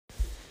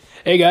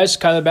Hey guys,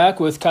 Kyler back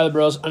with Kyler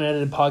Burrell's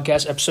Unedited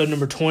Podcast, episode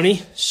number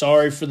 20.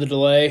 Sorry for the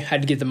delay.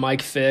 Had to get the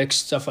mic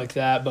fixed, stuff like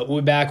that. But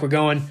we're back. We're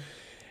going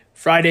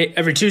Friday,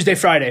 every Tuesday,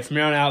 Friday. From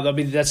here on out,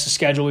 that's the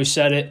schedule. We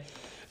set it.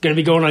 Going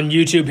to be going on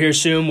YouTube here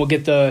soon. We're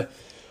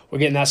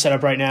getting that set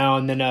up right now,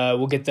 and then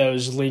we'll get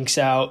those links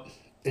out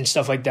and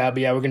stuff like that.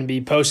 But yeah, we're going to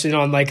be posting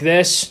on like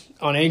this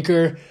on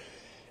Anchor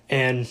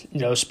and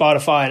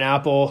Spotify and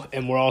Apple,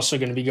 and we're also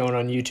going to be going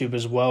on YouTube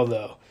as well,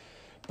 though.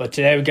 But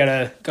today we got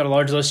a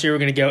large list here. We're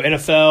going to go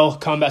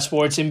NFL, combat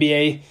sports,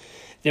 NBA.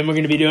 Then I'm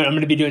going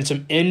to be doing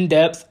some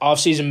in-depth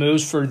offseason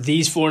moves for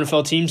these four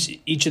NFL teams.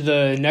 Each of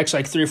the next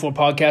 3 or 4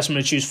 podcasts, I'm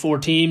going to choose 4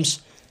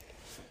 teams,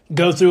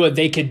 go through what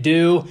they could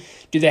do.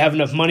 Do they have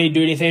enough money to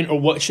do anything, or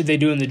what should they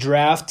do in the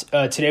draft?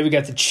 Today we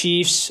got the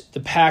Chiefs,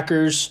 the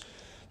Packers,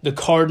 the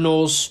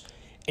Cardinals,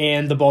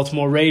 and the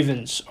Baltimore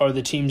Ravens are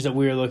the teams that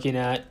we are looking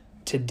at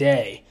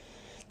today.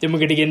 Then we're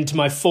going to get into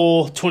my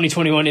full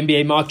 2021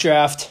 NBA mock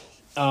draft.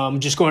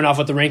 Just going off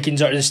what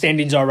the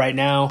standings are right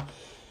now.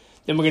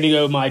 Then we're going to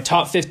go my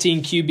top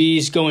 15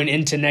 QBs going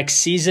into next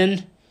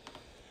season.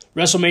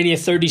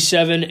 WrestleMania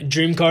 37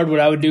 Dream Card,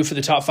 what I would do for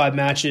the top 5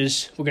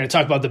 matches. We're going to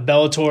talk about the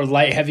Bellator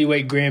Light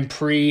Heavyweight Grand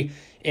Prix,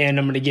 and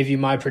I'm going to give you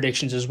my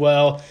predictions as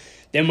well.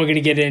 Then we're going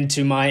to get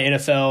into my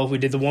NFL. We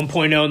did the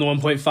 1.0 and the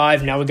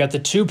 1.5. Now we got the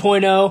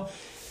 2.0.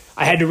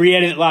 I had to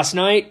re-edit it last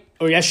night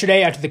or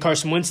yesterday after the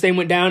Carson Wentz thing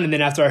went down, and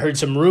then after I heard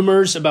some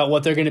rumors about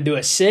what they're going to do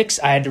at 6,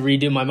 I had to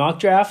redo my mock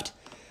draft.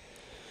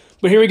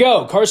 But here we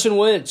go. Carson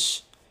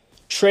Wentz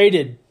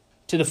traded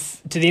to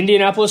the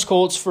Indianapolis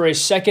Colts for a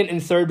 2nd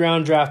and 3rd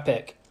round draft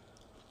pick.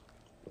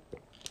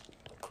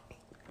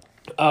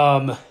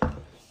 I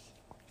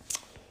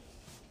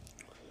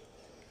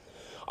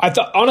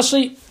thought,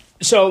 honestly,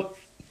 so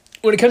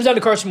when it comes down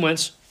to Carson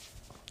Wentz,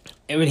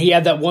 and when he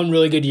had that one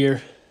really good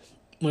year,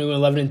 when he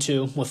went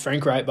 11-2 with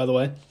Frank Wright, by the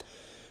way,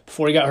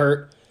 before he got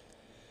hurt,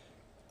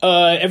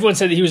 everyone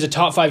said that he was a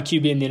top 5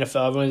 QB in the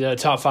NFL. Everyone said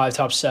top 5,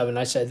 top 7.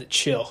 I said,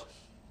 chill.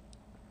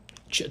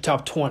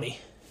 Top 20.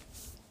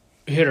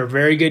 He had a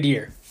very good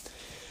year.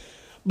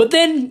 But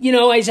then,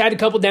 he's had a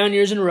couple down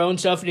years in a row and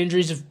stuff, and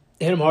injuries have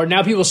hit him hard.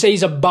 Now people say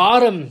he's a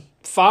bottom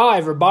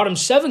 5 or bottom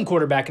 7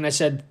 quarterback, and I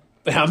said,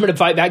 I'm going to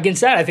fight back against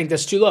that. I think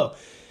that's too low.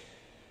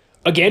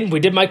 Again, we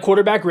did my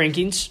quarterback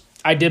rankings.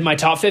 I did my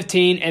top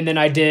 15, and then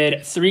I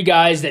did 3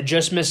 guys that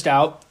just missed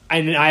out,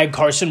 and then I had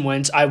Carson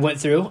Wentz. I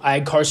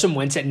had Carson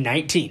Wentz at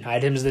 19. I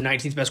had him as the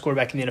 19th best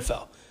quarterback in the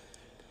NFL.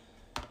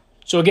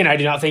 So again, I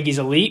do not think he's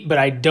elite, but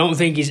I don't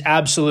think he's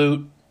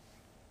absolute,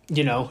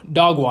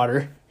 dog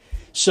water.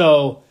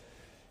 So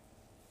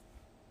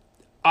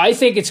I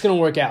think it's going to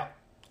work out.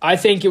 I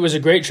think it was a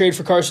great trade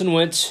for Carson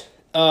Wentz.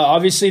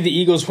 Obviously, the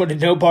Eagles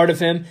wanted no part of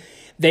him.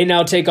 They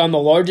now take on the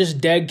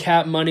largest dead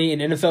cap money in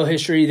NFL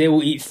history. They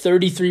will eat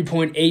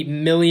 $33.8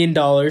 million.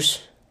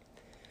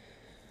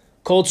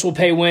 Colts will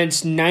pay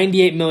Wentz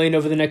 $98 million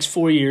over the next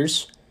 4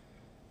 years.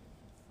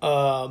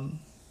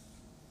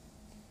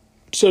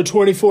 So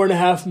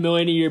 $24.5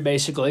 million a year,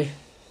 basically.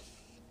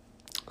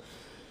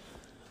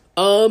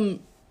 I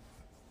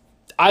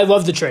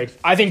love the trade.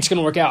 I think it's going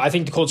to work out. I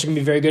think the Colts are going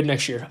to be very good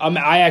next year.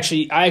 I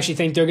actually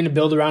think they're going to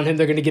build around him.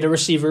 They're going to get a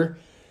receiver.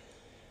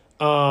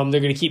 They're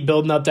going to keep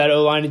building up that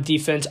O-line and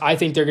defense. I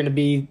think they're going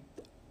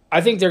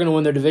to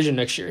win their division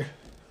next year.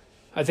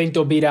 I think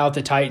they'll beat out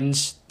the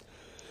Titans,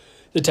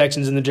 the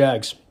Texans, and the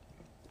Jags.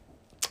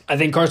 I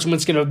think Carson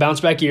Wentz is going to have a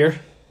bounce back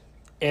year,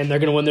 and they're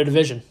going to win their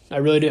division. I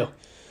really do.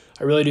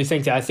 I really do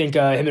think that. I think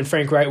him and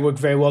Frank Wright work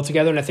very well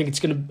together, and I think he's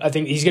going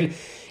to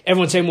 –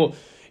 everyone's saying, well,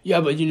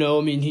 yeah, but,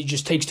 he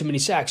just takes too many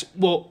sacks.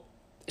 Well,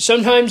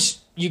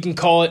 sometimes you can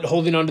call it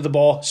holding onto the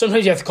ball.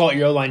 Sometimes you have to call it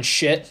your O-line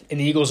shit, and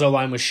the Eagles'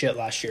 O-line was shit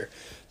last year.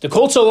 The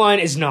Colts O-line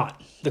is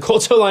not. The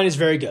Colts O-line is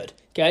very good,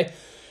 okay?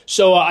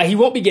 So he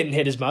won't be getting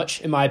hit as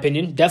much, in my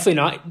opinion. Definitely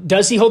not.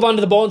 Does he hold on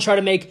to the ball and try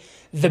to make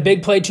the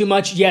big play too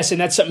much? Yes,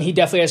 and that's something he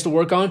definitely has to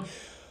work on.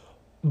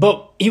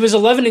 But he was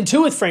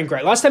 11-2 with Frank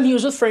Wright. Last time he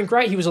was with Frank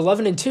Wright, he was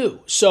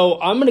 11-2.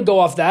 So I'm going to go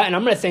off that,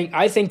 and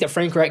I think that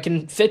Frank Wright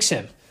can fix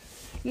him.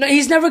 No,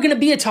 he's never going to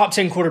be a top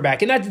 10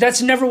 quarterback, and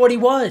that's never what he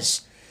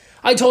was.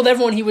 I told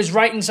everyone he was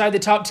right inside the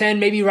top 10,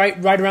 maybe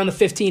right around the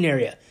 15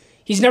 area.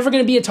 He's never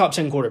going to be a top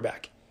 10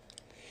 quarterback.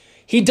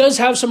 He does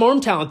have some arm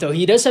talent, though.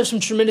 He does have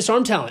some tremendous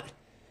arm talent.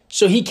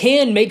 So he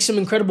can make some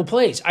incredible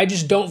plays. I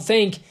just don't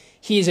think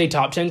he is a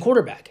top 10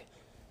 quarterback.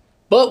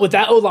 But with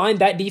that O-line,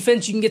 that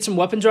defense, you can get some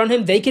weapons around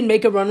him. They can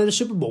make a run in the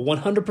Super Bowl,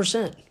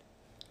 100%.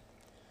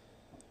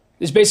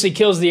 This basically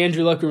kills the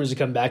Andrew Luck rumors to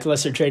come back,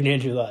 unless they're trading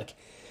Andrew Luck.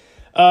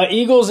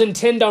 Eagles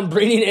intend on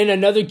bringing in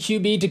another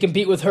QB to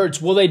compete with Hurts.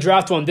 Will they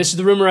draft one? This is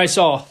the rumor I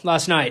saw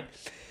last night.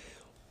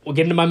 We'll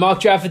get into my mock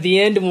draft at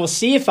the end, and we'll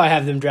see if I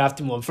have them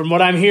drafting one. From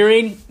what I'm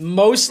hearing,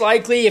 most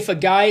likely if a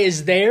guy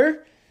is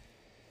there,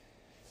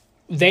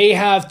 they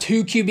have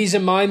 2 QBs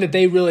in mind that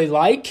they really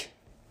like.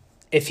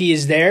 If he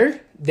is there,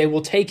 they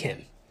will take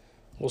him.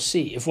 We'll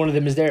see if one of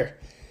them is there.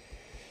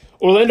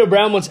 Orlando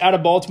Brown wants out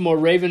of Baltimore.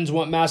 Ravens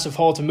want Massive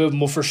Hall to move him.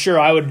 Well, for sure,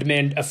 I would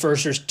demand a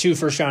 1st or 2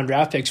 first-round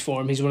draft picks for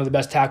him. He's one of the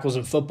best tackles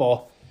in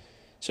football.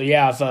 So,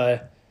 yeah,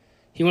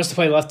 He wants to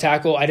play left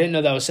tackle. I didn't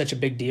know that was such a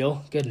big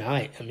deal. Good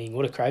night. I mean,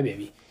 what a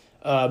crybaby.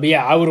 But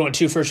yeah, I would want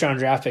 2 first-round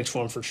draft picks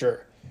for him for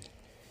sure.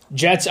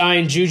 Jets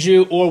eyeing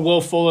Juju or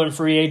Will Fuller in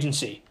free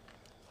agency.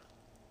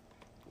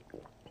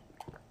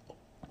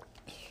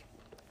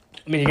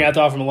 I mean, you're going to have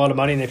to offer them a lot of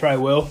money, and they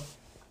probably will.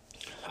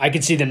 I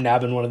could see them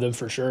nabbing one of them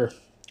for sure.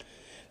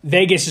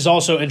 Vegas is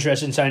also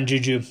interested in signing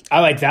Juju.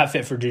 I like that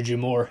fit for Juju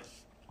more.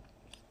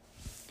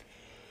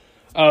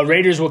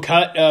 Raiders will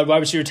cut wide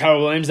receiver Tyler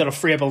Williams. That'll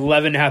free up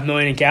 $11.5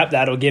 million in cap.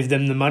 That'll give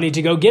them the money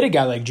to go get a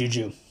guy like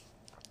Juju.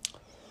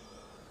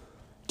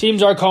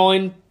 Teams are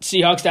calling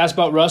Seahawks to ask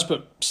about Russ,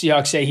 but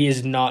Seahawks say he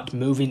is not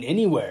moving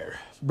anywhere.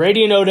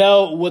 Brady and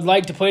Odell would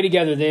like to play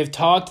together. They have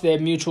talked. They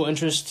have mutual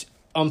interest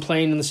on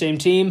playing on the same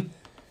team.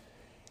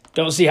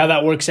 Don't see how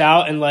that works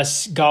out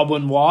unless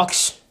Godwin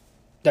walks.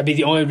 That'd be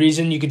the only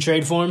reason you could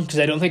trade for him, because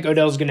I don't think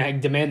Odell's going to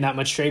demand that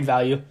much trade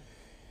value.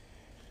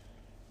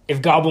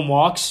 If Godwin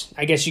walks,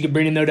 I guess you could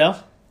bring in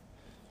Odell.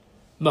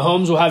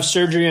 Mahomes will have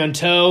surgery on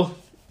toe.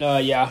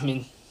 Yeah, I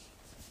mean,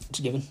 it's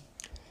a given.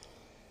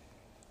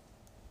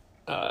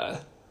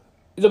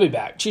 They'll be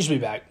back. Chiefs will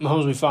be back. Mahomes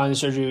will be fine. The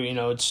surgery,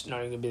 it's not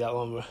even going to be that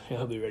long, but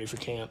he'll be ready for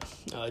camp.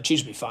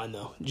 Chiefs will be fine,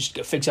 though. Just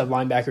fix up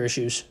linebacker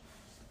issues.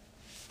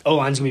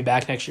 O-line's going to be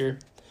back next year.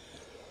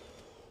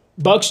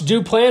 Bucks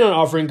do plan on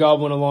offering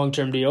Godwin a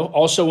long-term deal.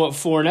 Also want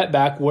Fournette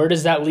back. Where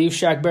does that leave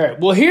Shaq Barrett?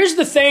 Well, here's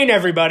the thing,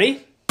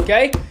 everybody.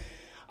 Okay?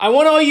 I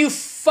want all you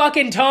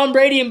fucking Tom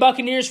Brady and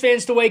Buccaneers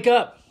fans to wake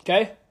up.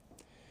 Okay?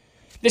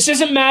 This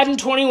isn't Madden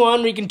 21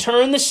 where you can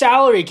turn the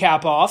salary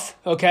cap off.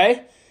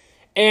 Okay?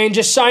 And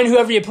just sign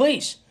whoever you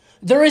please.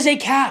 There is a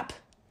cap.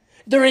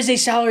 There is a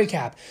salary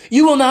cap.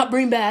 You will not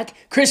bring back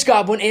Chris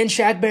Godwin and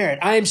Shaq Barrett.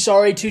 I am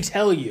sorry to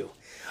tell you.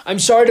 I'm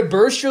sorry to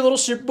burst your little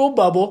Super Bowl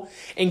bubble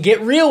and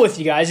get real with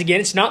you guys. Again,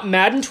 it's not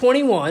Madden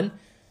 21.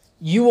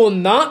 You will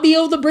not be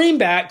able to bring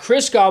back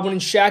Chris Godwin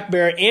and Shaq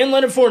Barrett and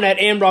Leonard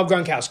Fournette and Rob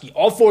Gronkowski.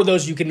 All 4 of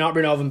those, you cannot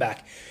bring all of them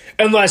back.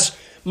 Unless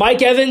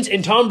Mike Evans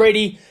and Tom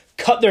Brady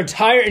cut their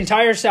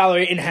entire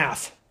salary in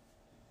half.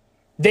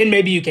 Then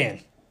maybe you can.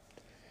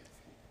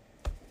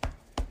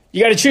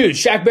 You got to choose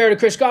Shaq Barrett or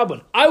Chris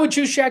Godwin. I would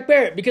choose Shaq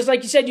Barrett because,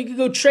 like you said, you could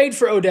go trade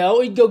for Odell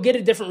or you could go get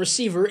a different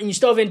receiver, and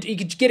you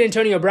could get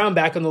Antonio Brown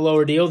back on the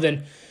lower deal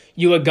than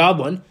you would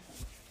Godwin.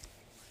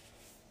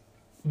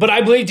 But I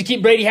believe to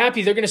keep Brady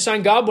happy, they're going to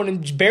sign Godwin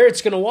and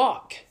Barrett's going to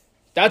walk.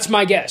 That's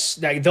my guess.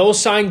 They'll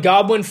sign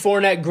Godwin,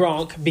 Fournette,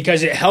 Gronk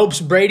because it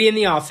helps Brady in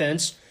the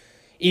offense.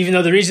 Even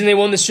though the reason they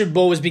won the Super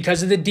Bowl was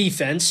because of the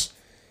defense,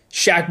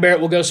 Shaq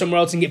Barrett will go somewhere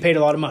else and get paid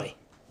a lot of money.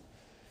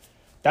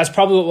 That's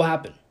probably what will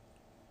happen.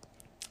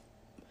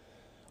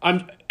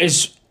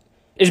 Is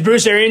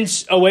Bruce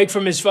Arians awake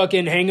from his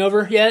fucking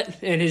hangover yet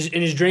and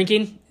his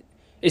drinking?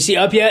 Is he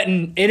up yet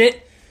and in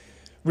it?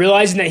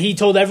 Realizing that he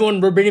told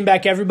everyone we're bringing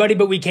back everybody,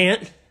 but we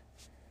can't?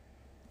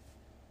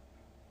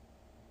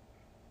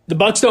 The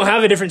Bucs don't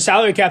have a different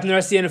salary cap than the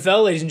rest of the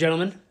NFL, ladies and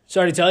gentlemen.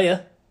 Sorry to tell you.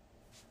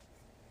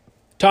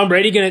 Tom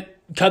Brady going to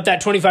cut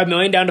that $25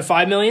 million down to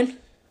 $5 million?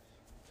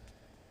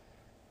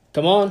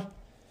 Come on.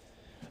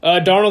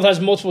 Darnold has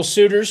multiple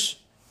suitors.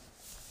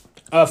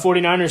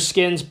 49ers,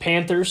 Skins,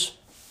 Panthers.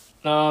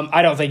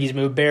 I don't think he's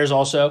moved. Bears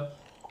also.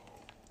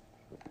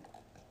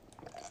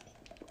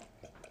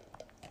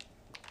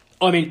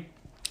 I mean,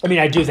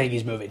 I do think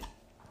he's moving.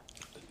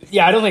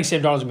 Yeah, I don't think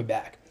Sam Darnold's going to be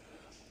back.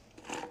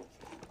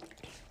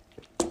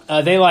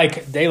 They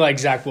like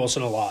Zach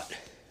Wilson a lot.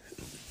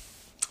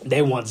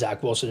 They want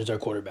Zach Wilson as their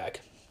quarterback.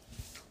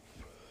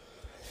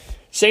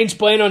 Saints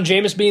plan on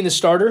Jameis being the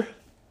starter.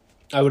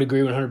 I would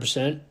agree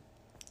 100%.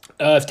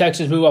 If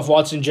Texans move off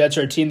Watson, Jets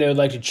are a team they would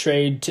like to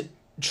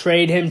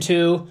trade him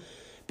to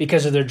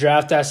because of their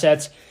draft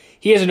assets.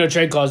 He has a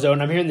no-trade clause, though,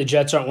 and I'm hearing the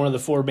Jets aren't one of the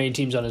 4 main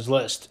teams on his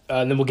list.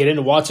 And then we'll get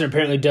into Watson.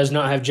 Apparently does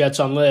not have Jets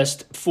on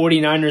list.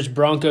 49ers,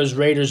 Broncos,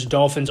 Raiders,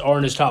 Dolphins are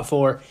in his top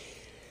 4.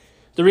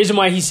 The reason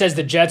why he says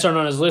the Jets aren't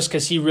on his list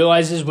because he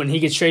realizes when he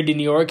gets traded to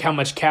New York how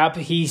much cap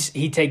he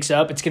takes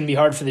up. It's going to be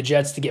hard for the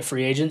Jets to get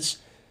free agents.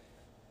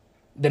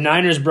 The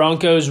Niners,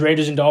 Broncos,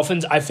 Raiders, and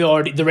Dolphins, I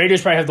feel the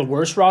Raiders probably have the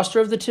worst roster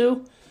of the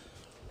 2.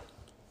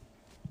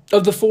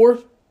 Of the 4,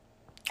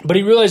 but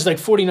he realized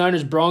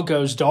 49ers,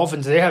 Broncos,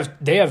 Dolphins, they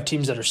have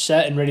teams that are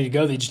set and ready to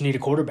go. They just need a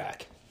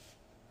quarterback.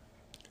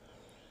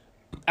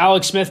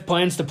 Alex Smith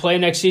plans to play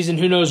next season.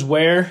 Who knows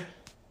where?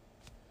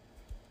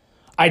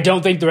 I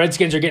don't think the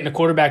Redskins are getting a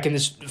quarterback in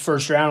this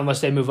first round unless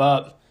they move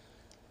up.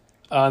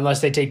 Unless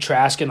they take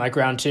Trask in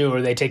round 2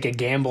 or they take a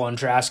gamble on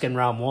Trask in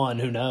round 1.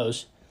 Who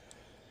knows?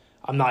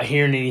 I'm not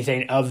hearing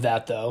anything of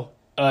that, though.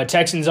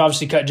 Texans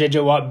obviously cut J.J.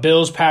 Watt.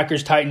 Bills,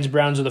 Packers, Titans,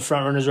 Browns are the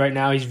front runners right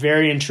now. He's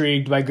very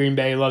intrigued by Green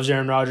Bay. He loves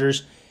Aaron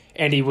Rodgers,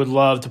 and he would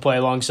love to play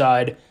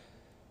alongside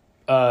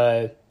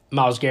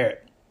Myles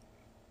Garrett.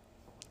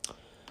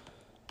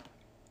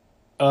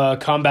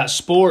 Combat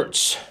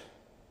sports.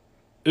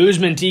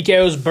 Usman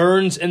TKOs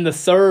Burns in the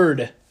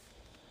 3rd.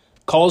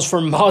 Calls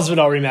for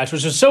Masvidal rematch,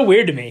 which is so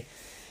weird to me.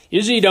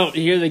 Usually you don't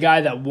hear the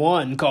guy that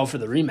won call for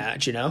the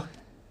rematch,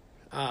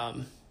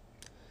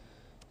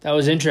 That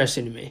was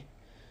interesting to me.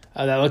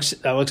 That looks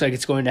like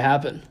it's going to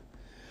happen.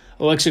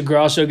 Alexa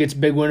Grasso gets a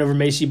big win over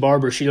Macy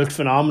Barber. She looked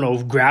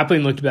phenomenal.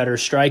 Grappling looked better.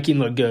 Striking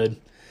looked good.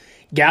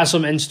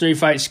 Gastelum ends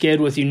 3-fight skid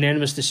with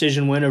unanimous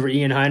decision win over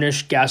Ian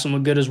Heinisch. Gastelum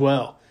looked good as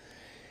well.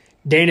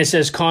 Dana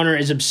says Conor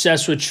is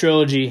obsessed with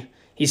Trilogy.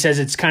 He says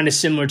it's kind of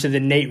similar to the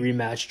Nate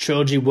rematch.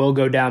 Trilogy will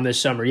go down this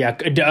summer.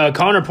 Yeah,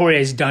 Conor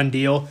Poirier's done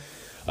deal.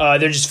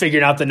 They're just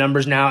figuring out the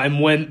numbers now and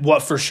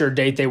what for sure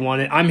date they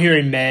want it. I'm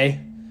hearing May.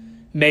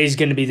 May's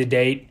going to be the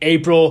date.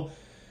 April,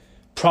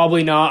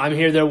 probably not. I'm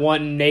here they're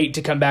wanting Nate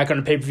to come back on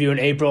a pay-per-view in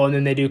April, and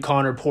then they do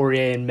Conor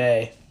Poirier in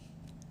May.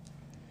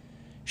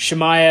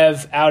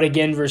 Chimaev out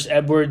again versus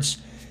Edwards.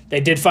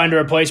 They did find a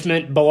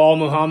replacement, Bilal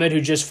Muhammad,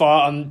 who just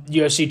fought on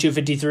UFC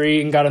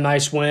 253 and got a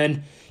nice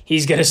win.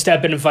 He's going to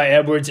step in and fight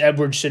Edwards.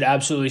 Edwards should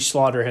absolutely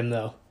slaughter him,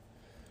 though.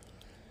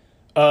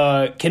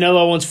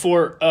 Canelo wants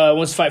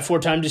to fight 4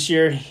 times this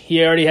year.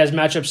 He already has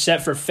matchups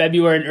set for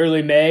February and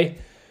early May.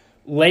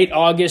 Late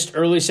August,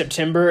 early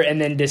September,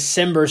 and then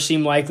December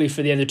seem likely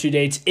for the other 2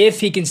 dates. If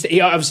he can stay,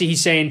 obviously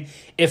he's saying,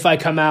 if I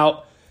come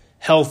out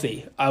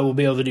healthy, I will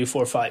be able to do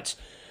 4 fights.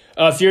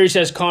 Fury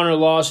says Conor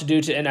lost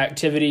due to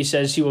inactivity.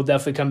 Says he will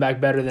definitely come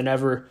back better than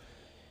ever.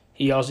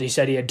 He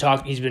said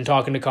he's been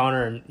talking to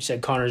Conor, and he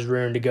said Conor's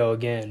raring to go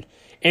again.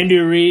 Andy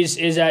Ruiz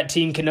is at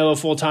Team Canelo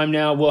full time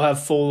now. We'll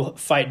have full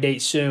fight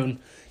date soon.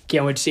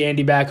 Can't wait to see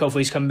Andy back.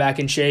 Hopefully he's coming back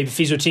in shape. If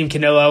he's with Team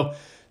Canelo,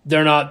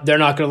 they're not going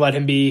to let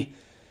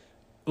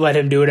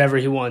him do whatever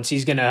he wants.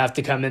 He's going to have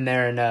to come in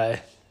there and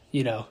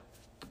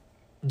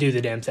do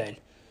the damn thing.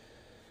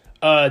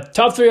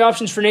 Top 3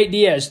 options for Nate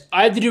Diaz.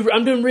 I'm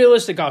doing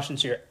realistic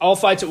options here. All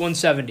fights at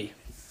 170.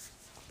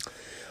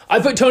 I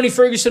put Tony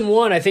Ferguson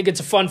 1. I think it's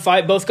a fun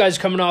fight. Both guys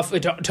coming off.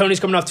 Tony's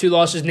coming off 2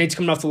 losses. Nate's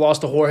coming off the loss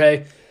to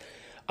Jorge.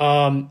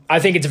 I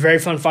think it's a very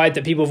fun fight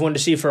that people have wanted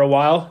to see for a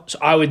while. So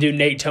I would do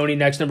Nate Tony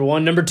next, number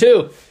 1. Number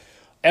 2,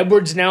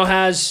 Edwards now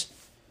has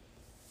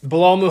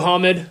Bilal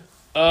Muhammad.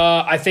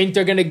 I think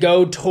they're going to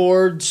go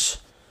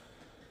towards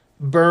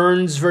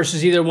Burns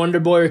versus either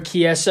Wonderboy or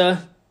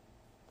Chiesa.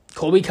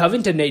 Colby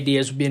Covington, Nate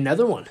Diaz would be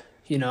another one,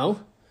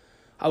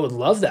 I would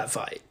love that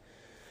fight.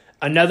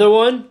 Another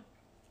one,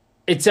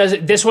 it says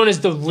this one is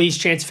the least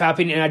chance of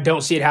happening, and I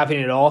don't see it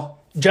happening at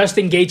all.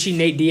 Justin Gaethje,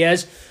 Nate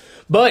Diaz.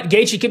 But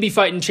Gaethje could be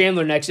fighting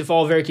Chandler next if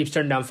Oliveira keeps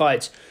turning down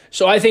fights.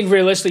 So I think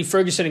realistically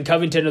Ferguson and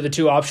Covington are the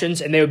 2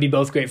 options, and they would be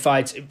both great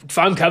fights. If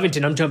I'm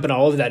Covington, I'm jumping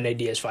all over that Nate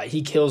Diaz fight.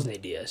 He kills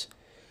Nate Diaz.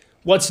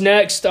 What's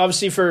next?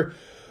 Obviously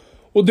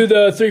we'll do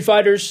the 3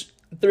 fighters.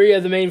 3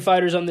 of the main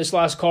fighters on this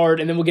last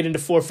card, and then we'll get into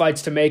 4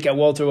 fights to make at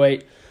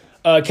welterweight.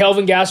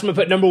 Kelvin Gastelum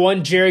put number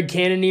 1, Jared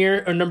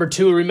Cannonier, or number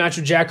 2, a rematch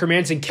with Jack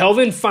Hermansson.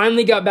 Kelvin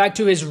finally got back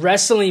to his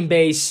wrestling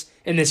base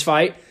in this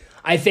fight.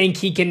 I think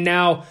he can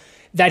now,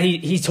 that he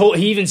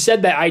even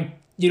said that I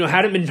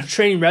hadn't been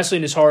training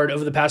wrestling as hard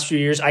over the past few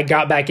years. I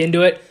got back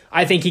into it.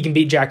 I think he can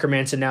beat Jack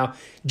Hermansson now.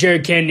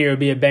 Jared Cannonier would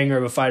be a banger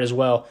of a fight as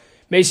well.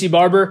 Macy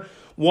Barber,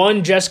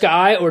 1, Jessica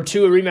Ai, or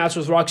 2, a rematch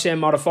with Roxanne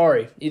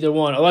Modafferi. Either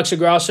one. Alexa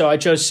Grasso, I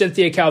chose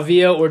Cynthia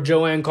Calvillo or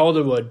Joanne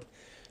Calderwood.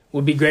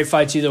 Would be great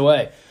fights either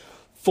way.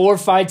 4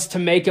 fights to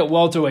make at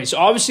welterweight. So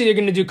obviously they're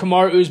going to do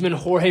Kamaru Usman,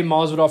 Jorge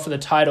Masvidal for the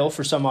title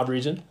for some odd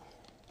reason.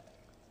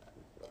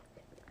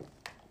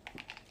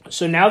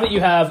 So now that you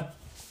have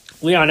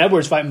Leon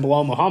Edwards fighting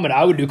Bilal Muhammad,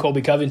 I would do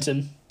Colby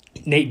Covington,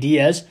 Nate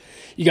Diaz.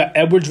 You got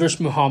Edwards versus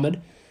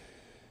Muhammad.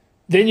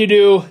 Then you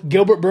do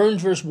Gilbert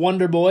Burns versus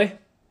Wonderboy.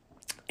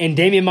 And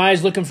Damian Maia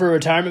is looking for a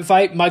retirement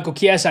fight. Michael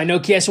Chiesa, I know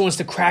Chiesa wants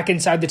to crack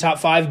inside the top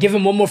 5. Give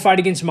him one more fight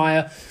against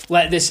Maia.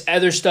 Let this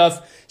other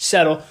stuff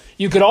settle.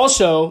 You could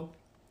also,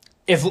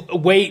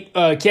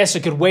 Chiesa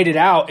could wait it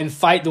out and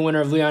fight the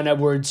winner of Leon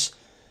Edwards.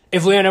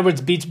 If Leon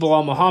Edwards beats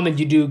Bilal Muhammad,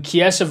 you do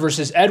Chiesa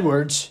versus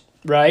Edwards,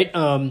 right?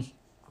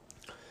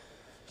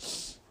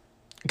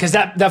 Because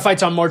that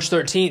fight's on March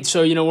 13th,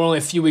 so we're only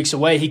a few weeks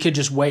away. He could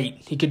just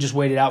wait. He could just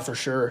wait it out for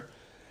sure.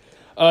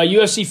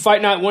 UFC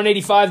Fight Night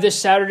 185 this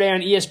Saturday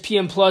on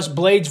ESPN Plus.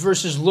 Blades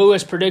versus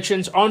Lewis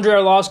predictions. Andrei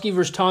Arlovsky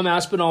versus Tom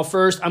Aspinall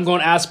first. I'm going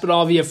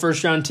Aspinall via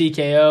first round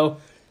TKO.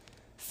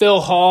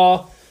 Phil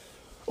Hawes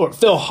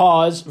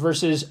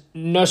versus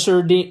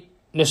Nasruddin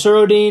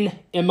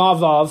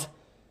Imavov.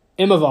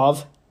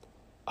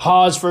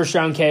 Hawes first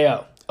round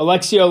KO.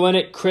 Alexei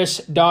Oleinik,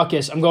 Chris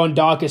Daukaus. I'm going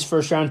Daukaus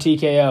first round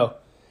TKO.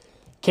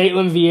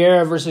 Caitlin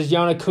Vieira versus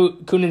Yana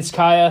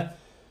Kunitskaya.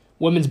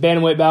 Women's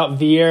bantamweight bout,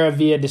 Vieira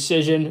via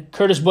decision.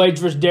 Curtis Blades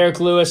versus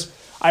Derek Lewis.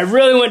 I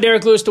really want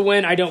Derek Lewis to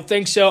win. I don't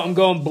think so. I'm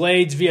going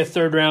Blades via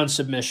 3rd round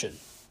submission.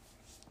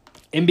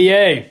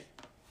 NBA.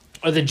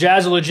 Are the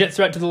Jazz a legit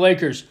threat to the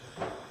Lakers?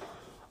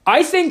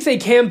 I think they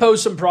can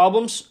pose some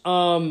problems.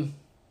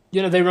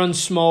 They run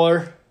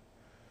smaller.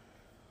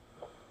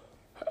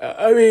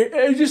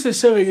 Just a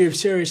 7-game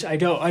series, I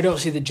don't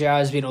see the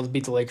Jazz being able to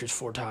beat the Lakers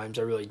 4 times.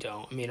 I really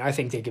don't. I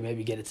think they can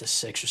maybe get it to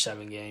 6 or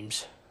 7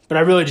 games. But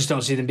I really just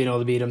don't see them being able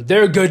to beat them.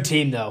 They're a good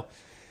team, though.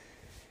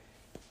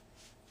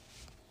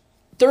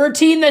 They're a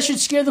team that should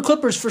scare the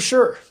Clippers for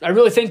sure. I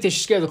really think they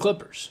should scare the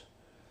Clippers.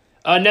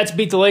 Nets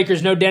beat the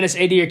Lakers. No Dennis,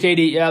 AD, or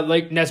KD. Yeah,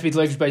 Nets beat the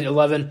Lakers by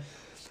 11.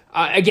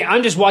 Again,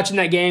 I'm just watching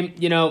that game.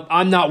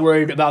 I'm not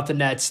worried about the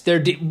Nets.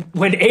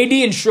 When AD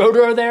and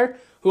Schroeder are there,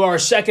 who are our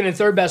second and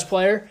third best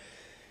player,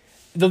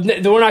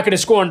 we're not going to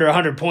score under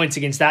 100 points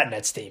against that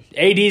Nets team.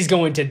 AD is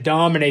going to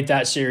dominate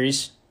that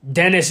series.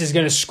 Dennis is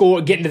going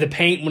to get into the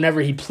paint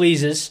whenever he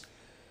pleases.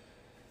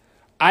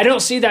 I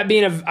don't see that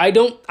being I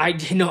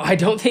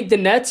don't think the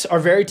Nets are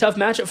a very tough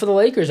matchup for the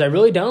Lakers. I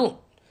really don't.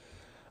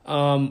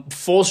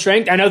 Full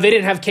strength. I know they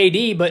didn't have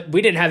KD, but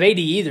we didn't have AD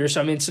either. So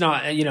I mean, it's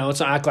not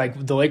act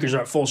like the Lakers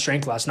are at full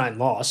strength last night and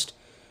lost.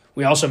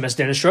 We also missed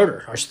Dennis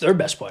Schroeder, our third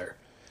best player.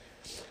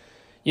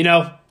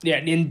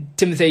 And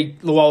Timothy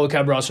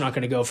Luwawu-Cabarrot's not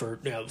going to go for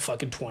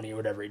fucking 20 or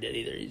whatever he did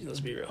either.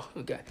 Let's be real.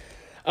 Okay.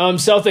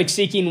 Celtics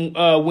seeking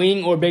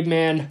wing or big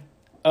man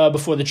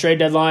before the trade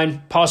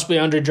deadline, possibly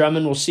Andre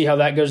Drummond. We'll see how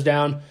that goes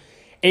down.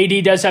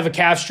 AD does have a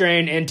calf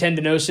strain and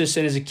tendinosis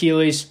in his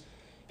Achilles.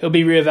 He'll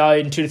be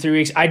reevaluated in 2 to 3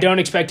 weeks. I don't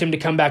expect him to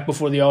come back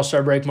before the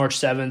All-Star break, March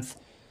 7th.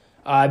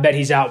 I bet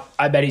he's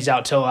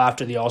out till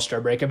after the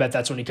All-Star break. I bet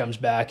that's when he comes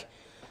back.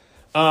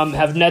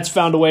 Have Nets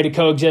found a way to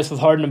coexist with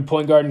Harden and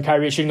point guard and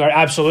Kyrie at shooting guard?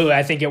 Absolutely.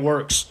 I think it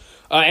works.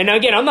 And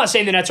again, I'm not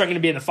saying the Nets aren't going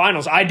to be in the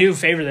finals. I do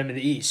favor them in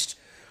the East.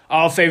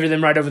 I'll favor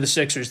them right over the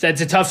Sixers. That's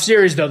a tough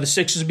series, though. The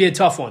Sixers will be a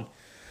tough one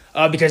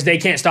because they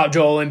can't stop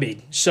Joel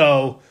Embiid.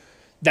 So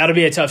that'll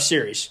be a tough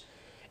series.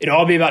 It'll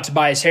all be about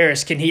Tobias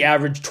Harris. Can he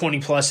average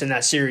 20-plus in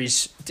that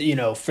series,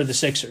 for the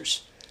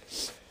Sixers?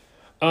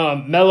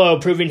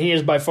 Melo proving he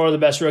is by far the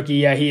best rookie.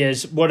 Yeah, he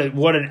is. What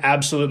an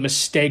absolute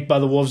mistake by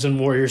the Wolves and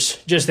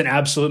Warriors. Just an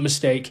absolute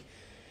mistake.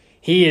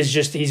 He's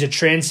a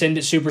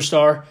transcendent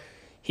superstar.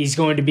 He's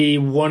going to be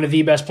one of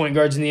the best point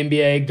guards in the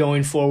NBA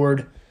going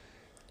forward.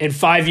 In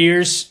 4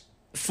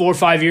 or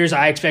 5 years,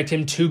 I expect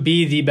him to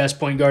be the best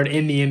point guard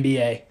in the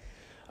NBA.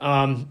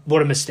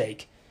 What a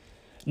mistake.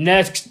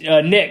 Next,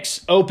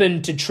 Knicks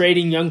open to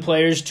trading young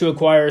players to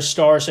acquire a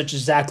star such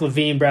as Zach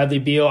LaVine, Bradley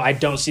Beal. I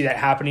don't see that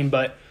happening,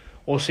 but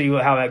we'll see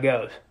how that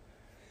goes.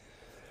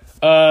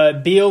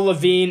 Beal,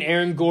 LaVine,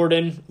 Aaron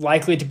Gordon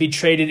likely to be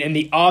traded in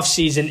the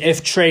offseason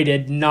if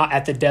traded, not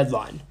at the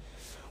deadline.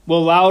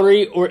 Will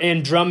Lowry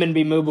and Drummond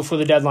be moved before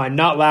the deadline?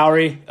 Not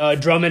Lowry.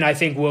 Drummond, I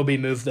think, will be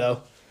moved,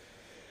 though.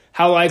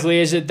 How likely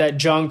is it that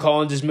John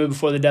Collins is moved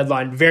before the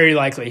deadline? Very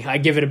likely. I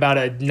give it about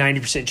a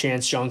 90%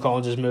 chance John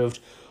Collins is moved.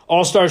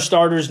 All-star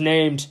starters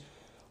named: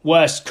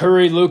 West,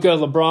 Curry, Luka,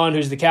 LeBron,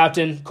 who's the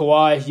captain,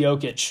 Kawhi,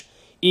 Jokic.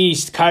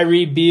 East,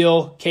 Kyrie,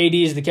 Beal,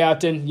 KD is the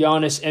captain,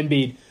 Giannis,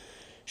 Embiid.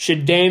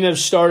 Should Dame have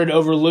started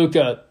over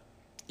Luka?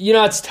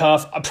 It's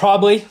tough.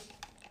 Probably.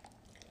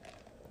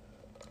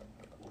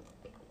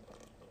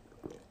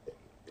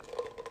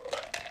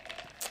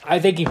 I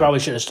think he probably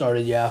should have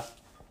started, yeah.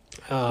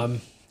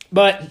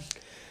 But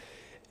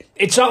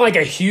it's not like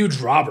a huge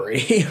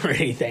robbery or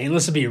anything.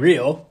 Let's be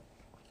real.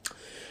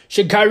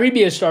 Should Kyrie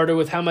be a starter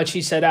with how much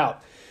he set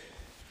out?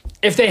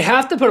 If they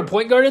have to put a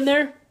point guard in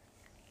there,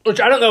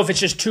 which I don't know if it's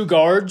just two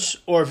guards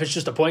or if it's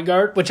just a point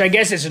guard, which I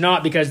guess it's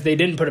not because they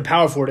didn't put a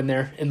power forward in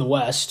there in the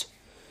West.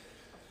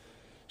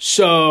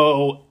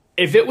 So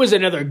if it was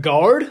another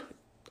guard,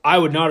 I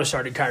would not have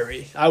started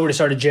Kyrie. I would have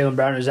started Jaylen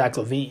Brown or Zach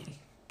LaVine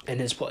in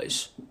his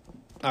place.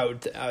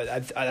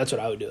 That's what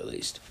I would do at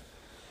least.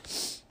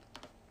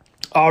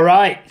 All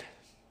right.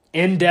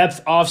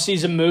 In-depth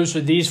offseason moves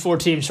with these four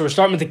teams. So we're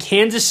starting with the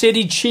Kansas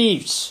City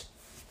Chiefs.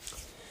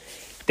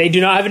 They do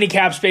not have any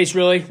cap space,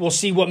 really. We'll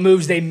see what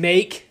moves they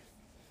make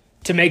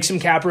to make some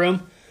cap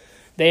room.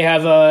 They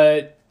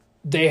have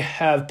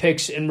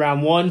picks in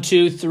round 1,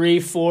 2,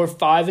 3, 4,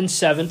 5, and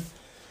 7.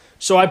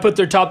 So I put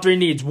their top three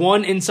needs.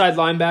 1, inside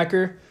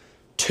linebacker.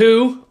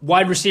 2,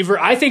 wide receiver.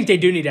 I think they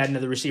do need to add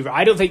another receiver.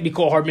 I don't think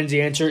Mecole Hardman's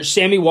the answer.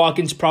 Sammy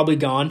Watkins probably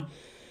gone.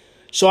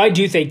 So I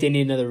do think they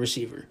need another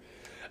receiver.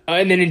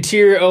 And then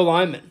interior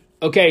O-lineman.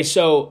 Okay,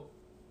 so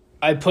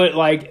I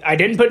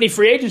didn't put any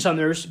free agents on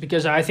theirs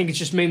because I think it's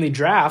just mainly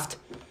draft.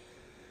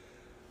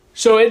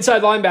 So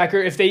inside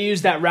linebacker, if they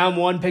use that round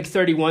 1 pick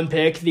 31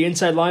 pick, the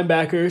inside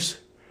linebackers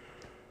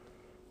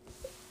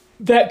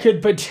that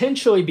could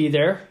potentially be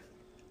there,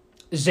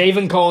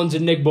 Zaven Collins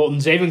and Nick Bolton.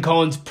 Zaven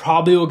Collins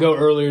probably will go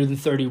earlier than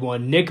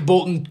 31. Nick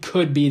Bolton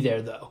could be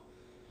there though.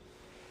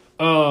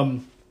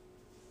 I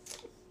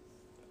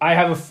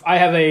have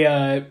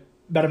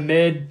about a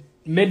mid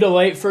to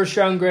late first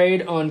round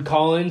grade on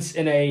Collins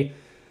and a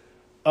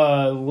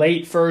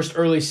late first,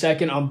 early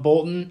second on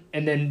Bolton,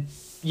 and then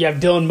you have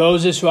Dylan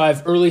Moses, who I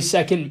have early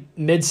second,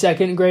 mid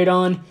second grade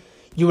on.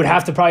 You would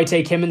have to probably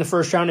take him in the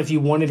first round if you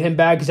wanted him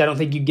back, because I don't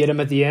think you get him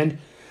at the end.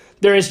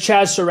 There is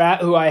Chaz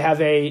Surratt, who I have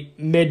a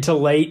mid to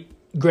late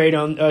grade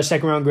on,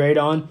 second round grade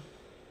on.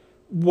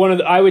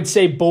 I would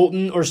say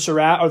Bolton or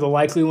Surratt are the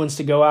likely ones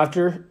to go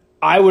after.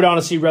 I would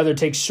honestly rather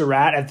take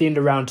Surratt at the end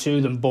of round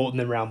 2 than Bolton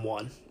in round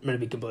 1. I'm going to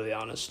be completely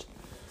honest.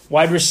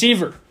 Wide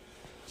receiver.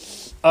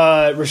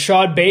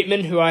 Rashad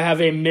Bateman, who I have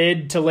a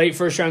mid to late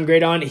first round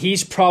grade on.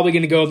 He's probably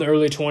going to go in the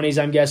early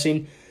 20s, I'm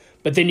guessing.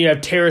 But then you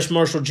have Terrace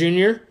Marshall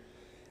Jr.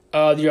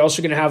 You're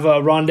also going to have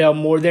Rondale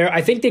Moore there.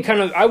 I think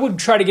I would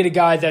try to get a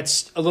guy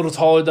that's a little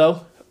taller,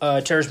 though.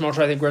 Terrace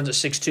Marshall, I think, runs at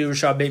 6'2".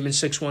 Rashad Bateman,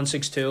 6'1",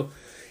 6'2".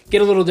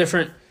 Get a little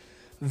different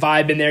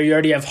vibe in there. You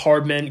already have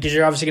Hardman because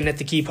you're obviously going to have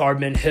to keep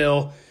Hardman,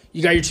 Hill.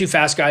 You got your 2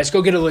 fast guys.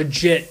 Go get a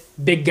legit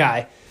big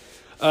guy.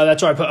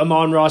 That's why I put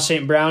Amon-Ra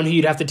St. Brown, who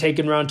you'd have to take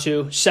in round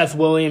 2. Seth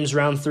Williams,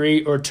 round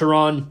 3. Or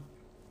Teron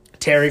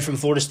Terry from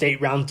Florida State,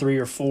 round 3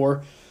 or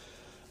 4.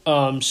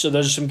 So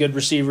those are some good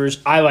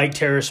receivers. I like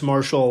Terrace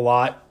Marshall a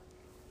lot.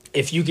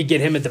 If you could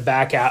get him at the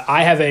back out,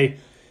 I have a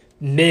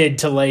mid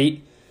to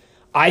late.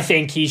 I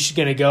think he's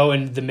going to go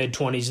in the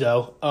mid-20s,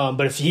 though.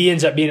 But if he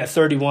ends up being at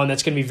 31,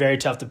 that's going to be very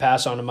tough to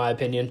pass on, in my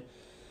opinion.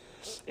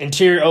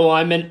 Interior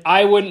O-lineman,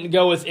 I wouldn't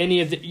go with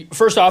any of the –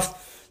 first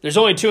off, there's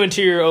only 2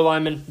 interior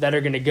O-linemen that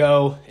are going to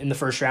go in the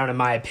first round, in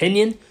my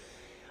opinion.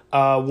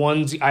 I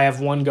have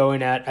one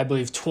going at, I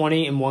believe,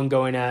 20 and one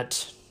going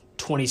at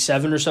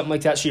 27 or something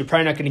like that, so you're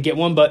probably not going to get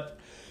one. But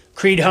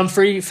Creed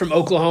Humphrey from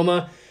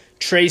Oklahoma,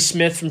 Trey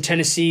Smith from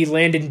Tennessee,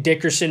 Landon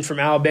Dickerson from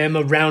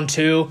Alabama, round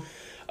 2.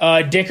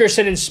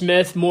 Dickerson and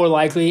Smith more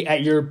likely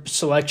at your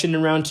selection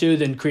in round 2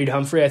 than Creed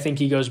Humphrey. I think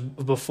he goes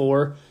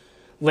before.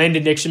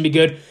 Landon Dixon be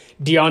good.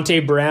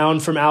 Deontay Brown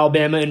from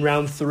Alabama in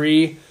round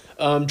 3.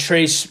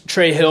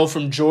 Trey Hill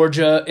from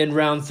Georgia in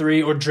round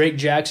 3, or Drake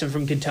Jackson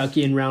from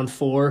Kentucky in round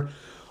 4.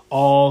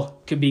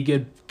 All could be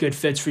good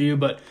fits for you.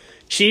 But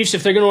Chiefs,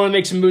 if they're going to want to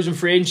make some moves in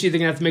free agency, they're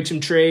going to have to make some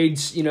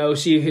trades,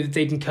 see if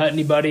they can cut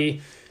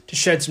anybody to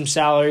shed some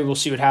salary. We'll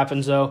see what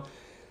happens, though.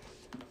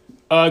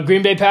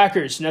 Green Bay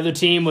Packers, another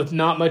team with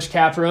not much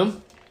cap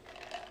room.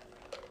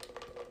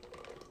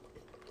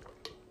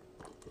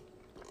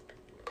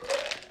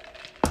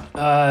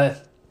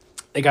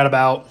 They got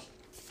about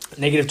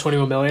negative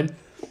 $21 million.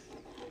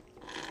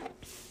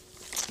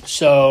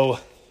 So,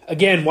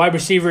 again, wide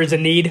receiver is a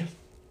need,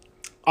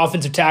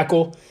 offensive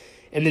tackle,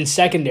 and then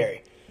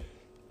secondary.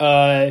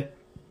 At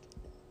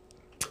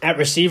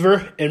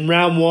receiver, in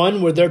round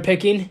 1, where they're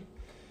picking,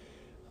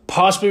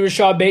 possibly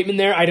Rashad Bateman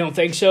there. I don't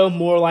think so.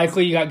 More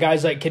likely, you got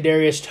guys like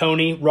Kadarius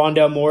Toney,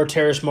 Rondale Moore,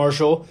 Terrace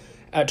Marshall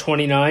at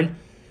 29.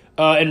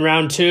 In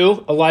round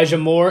 2, Elijah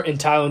Moore and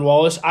Tylan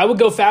Wallace. I would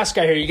go fast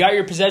guy here. You got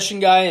your possession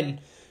guy and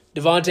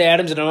Devontae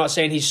Adams, and I'm not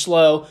saying he's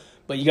slow,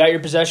 but you got your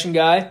possession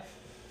guy.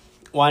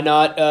 Why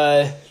not,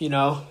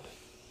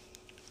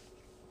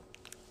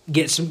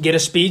 get a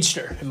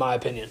speedster, in my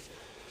opinion.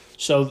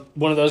 So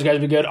one of those guys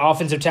would be good.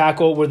 Offensive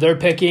tackle, where they're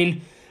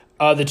picking,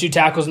 the 2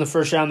 tackles in the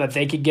first round that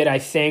they could get, I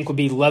think, would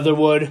be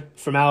Leatherwood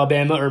from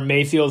Alabama or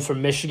Mayfield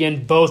from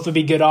Michigan. Both would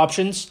be good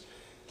options.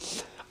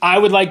 I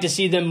would like to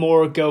see them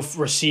more go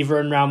receiver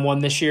in round 1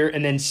 this year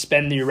and then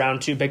spend your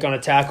round 2 pick on a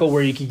tackle,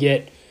 where you could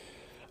get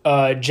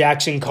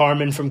Jackson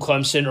Carman from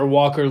Clemson or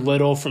Walker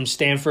Little from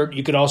Stanford.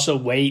 You could also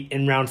wait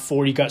in round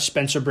 4. You got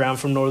Spencer Brown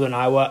from Northern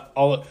Iowa,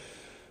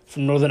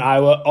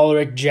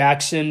 Ulrich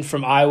Jackson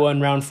from Iowa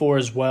in round 4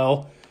 as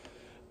well.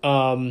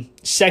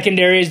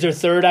 Secondary is their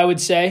third, I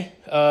would say.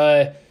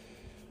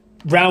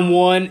 Round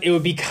 1, it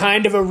would be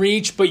kind of a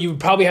reach, but you would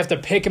probably have to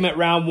pick him at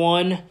round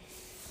 1.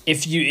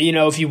 If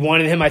you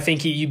wanted him, I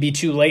think you'd be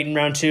too late in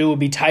round 2. It would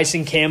be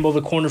Tyson Campbell,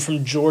 the corner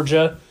from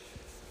Georgia.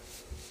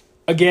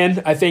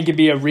 Again, I think it'd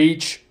be a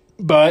reach,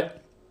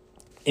 but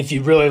if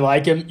you really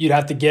like him, you'd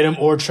have to get him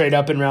or trade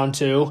up in round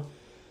 2.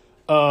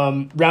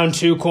 Round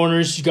 2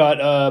 corners, you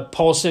got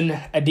Paulson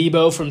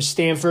Adebo from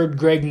Stanford,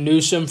 Greg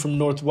Newsome from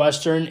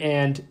Northwestern,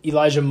 and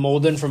Elijah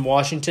Molden from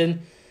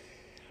Washington.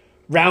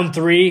 Round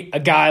 3, a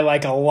guy I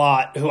like a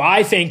lot, who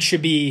I think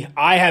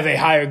I have a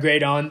higher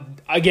grade on.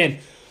 Again,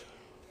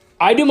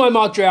 I do my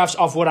mock drafts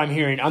off what I'm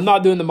hearing. I'm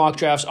not doing the mock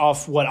drafts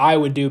off what I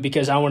would do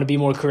because I want to be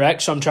more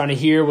correct. So I'm trying to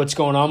hear what's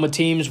going on with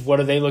teams. What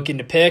are they looking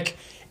to pick?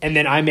 And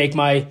then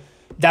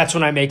that's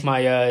when I make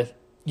my,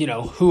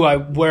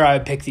 where I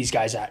pick these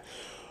guys at.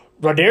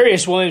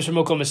 Rodarius Williams from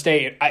Oklahoma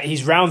State,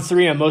 he's round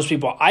 3 on most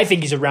people. I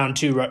think he's a round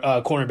 2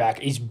 cornerback.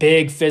 He's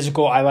big,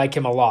 physical. I like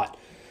him a lot.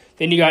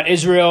 Then you got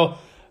Israel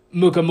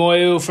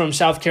Mukamoyu from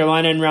South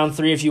Carolina in round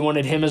 3 if you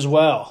wanted him as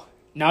well.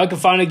 Now I can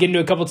finally get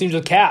into a couple teams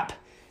with cap.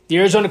 The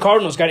Arizona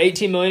Cardinals got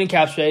 $18 million in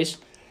cap space.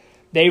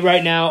 They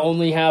right now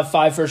only have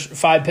five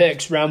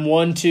picks, round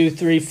 1, 2,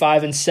 3,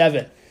 5, and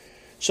 7.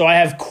 So I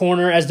have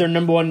corner as their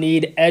number 1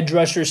 need, edge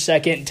rusher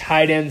second,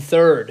 tight end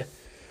third.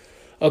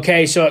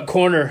 Okay, so at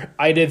corner,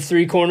 I did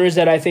 3 corners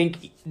that I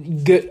think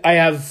that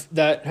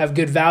have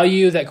good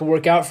value that could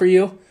work out for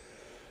you.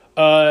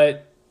 I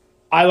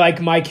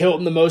like Mike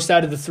Hilton the most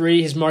out of the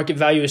 3. His market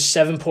value is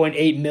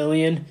 $7.8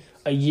 million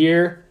a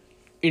year.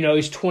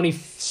 He's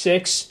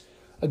 26.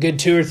 A good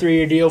 2 or 3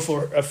 year deal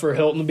for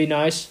Hilton would be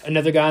nice.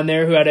 Another guy in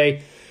there who had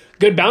a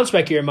good bounce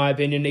back year, in my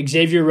opinion,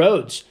 Xavier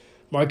Rhodes.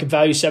 Market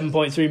value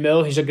 $7.3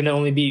 million. He's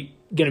going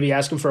to be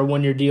asking for a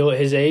 1-year deal at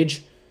his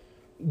age.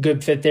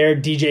 Good fit there.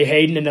 DJ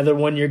Hayden, another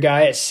 1-year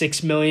guy at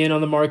 $6 million on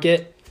the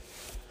market.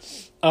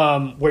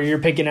 Where you're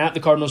picking at,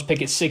 the Cardinals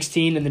pick at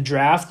 16 in the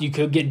draft. You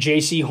could get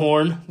J.C.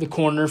 Horn, the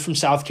corner from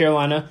South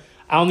Carolina.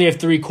 I only have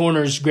 3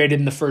 corners graded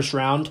in the first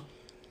round.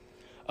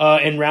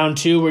 In round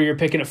 2, where you're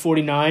picking at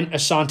 49,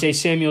 Asante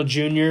Samuel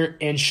Jr.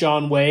 and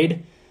Sean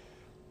Wade.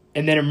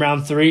 And then in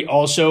round 3,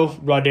 also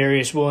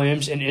Rodarius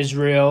Williams and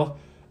Israel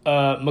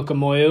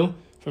Mukamoyu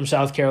from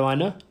South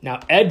Carolina. Now,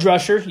 edge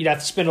rusher, you'd have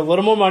to spend a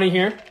little more money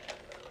here.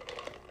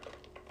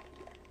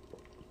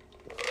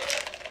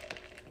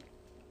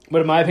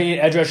 but in my opinion,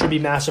 edge rusher would be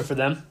massive for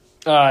them.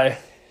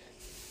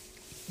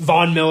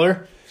 Von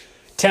Miller,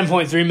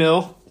 10.3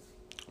 mil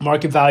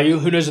market value.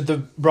 Who knows if the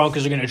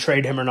Broncos are going to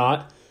trade him or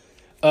not.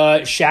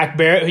 Shaq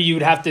Barrett, who you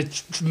would have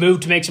to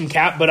move to make some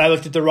cap, but I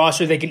looked at the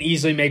roster. They can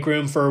easily make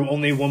room for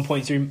only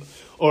 1.3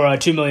 or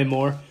 $2 million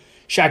more.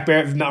 Shaq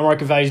Barrett,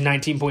 market value is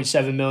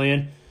 $19.7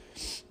 million.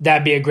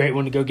 That'd be a great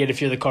one to go get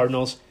if you're the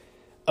Cardinals.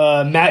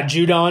 Matt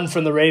Judon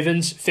from the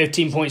Ravens,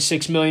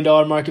 $15.6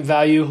 million market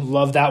value.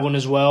 Love that one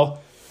as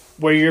well.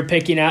 Where you're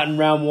picking out in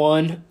round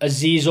 1,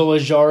 Azeez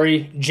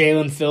Ojulari,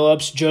 Jalen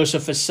Phillips,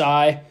 Joseph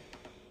Asai,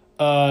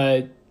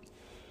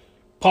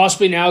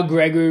 possibly now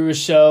Gregory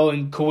Rousseau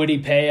and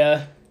Kwity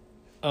Paye.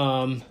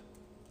 Let's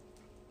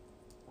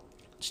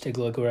take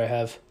a look where I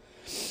have.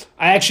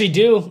 I actually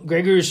do.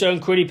 Gregory Rousseau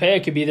and Kwity Paye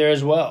could be there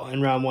as well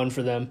in round 1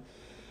 for them.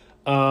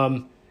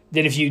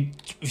 Then if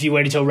you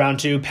wait until round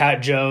 2,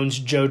 Pat Jones,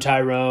 Joe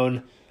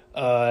Tyrone.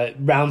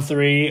 Round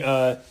 3,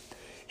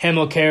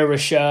 Hamilcar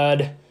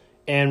Rashad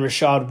and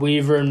Rashad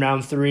Weaver in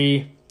round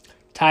 3.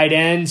 Tight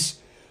ends,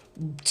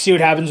 see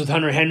what happens with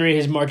Hunter Henry.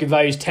 His market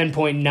value is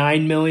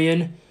 $10.9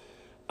 million.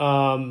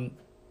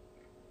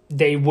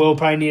 They will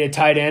probably need a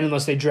tight end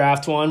unless they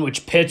draft one,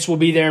 which Pitts will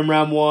be there in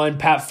round 1.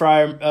 Pat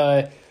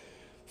Freiermuth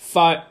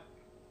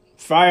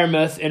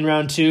in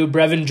round 2.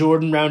 Brevin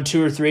Jordan round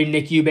 2 or 3.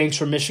 Nick Eubanks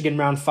from Michigan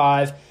round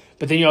 5.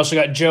 But then you also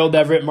got Gerald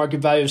Everett,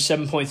 market value of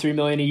 $7.3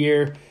 million a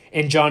year,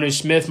 and Jonnu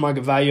Smith,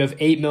 market value of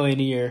 $8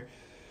 million a year.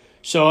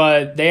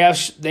 So they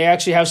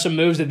actually have some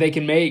moves that they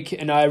can make,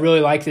 and I really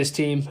like this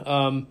team.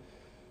 I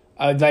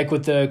like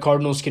what the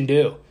Cardinals can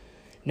do.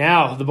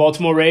 Now, the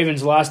Baltimore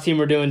Ravens, the last team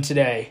we're doing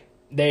today,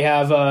 they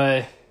have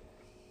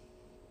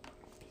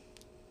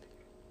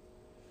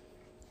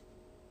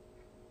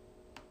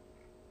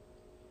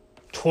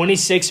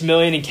 $26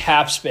 million in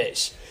cap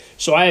space.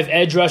 So I have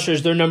edge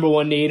rushers, their number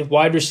 1 need,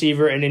 wide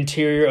receiver, and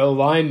interior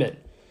O-lineman.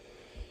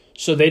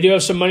 So they do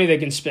have some money they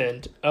can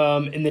spend.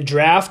 In the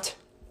draft,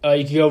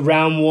 you can go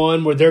round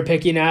 1 where they're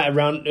picking at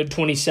around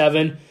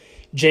 27.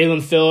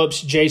 Jalen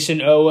Phillips,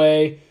 Jason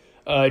Owe,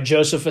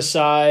 Joseph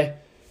Asai.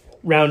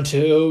 Round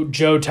 2,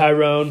 Joe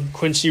Tyrone,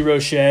 Quincy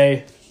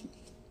Roche.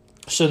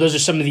 So those are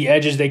some of the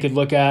edges they could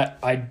look at.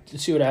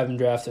 Let's see what I have them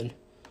drafting.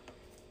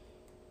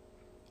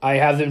 I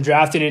have them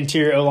drafting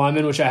interior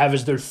O-lineman, which I have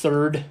as their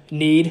 3rd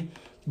need.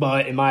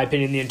 But in my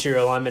opinion, the interior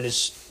alignment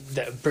is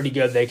pretty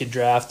good. They could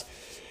draft.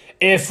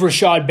 If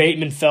Rashad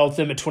Bateman felt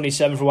them at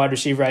 27 for wide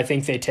receiver, I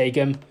think they take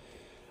him.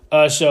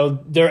 So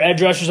their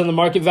edge rushers on the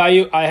market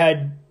value, I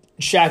had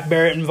Shaq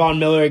Barrett and Von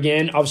Miller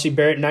again. Obviously,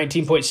 Barrett,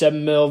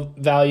 19.7 mil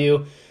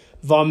value.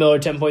 Von Miller,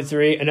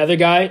 10.3. Another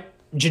guy,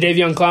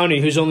 Jadeveon Clowney,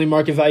 whose only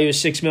market value is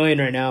 $6 million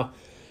right now.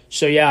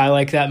 So, yeah, I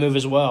like that move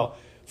as well.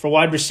 For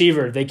wide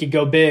receiver, they could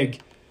go big.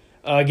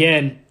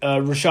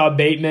 Rashad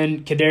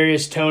Bateman,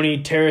 Kadarius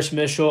Toney, Terrace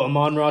Mitchell,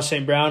 Amon-Ra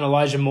St. Brown,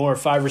 Elijah Moore,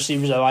 5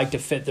 receivers I like to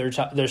fit their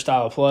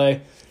style of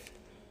play.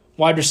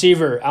 Wide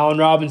receiver, Allen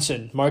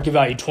Robinson, market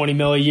value $20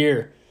 mil a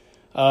year,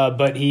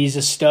 but he's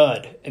a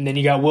stud. And then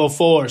you got Will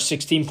Fuller,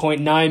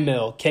 16.9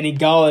 mil, Kenny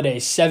Golladay,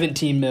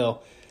 17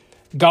 mil.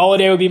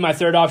 Golladay would be my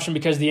 3rd option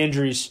because of the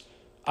injuries.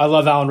 I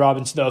love Allen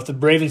Robinson though. If the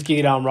Ravens could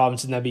get Allen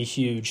Robinson, that'd be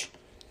huge.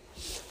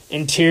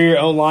 Interior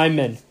O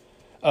lineman,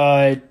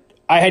 obviously,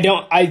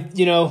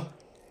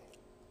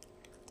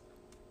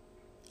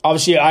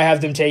 I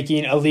have them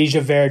taking Elijah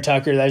Vera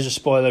Tucker. That's a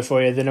spoiler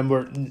for you. The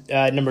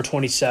number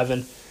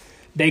 27.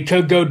 They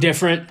could go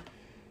different,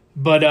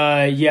 but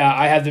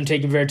I have them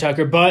taking Vera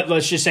Tucker. But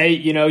let's just say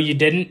you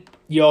didn't.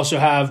 You also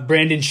have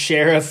Brandon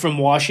Sheriff from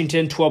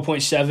Washington,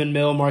 12.7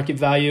 mil market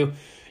value.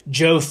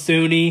 Joe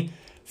Thuney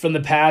from the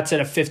Pats at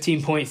a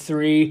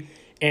 15.3,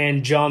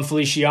 and John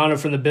Feliciano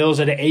from the Bills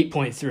at an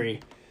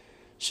 8.3.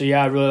 So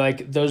yeah, I really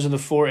like those are the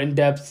 4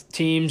 in-depth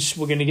teams.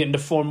 We're gonna get into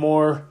 4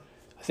 more.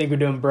 I think we're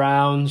doing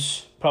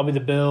Browns. Probably the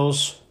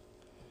Bills,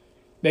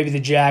 maybe the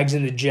Jags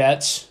and the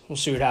Jets. We'll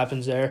see what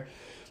happens there.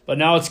 But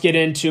now let's get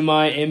into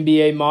my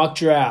NBA mock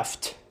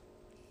draft.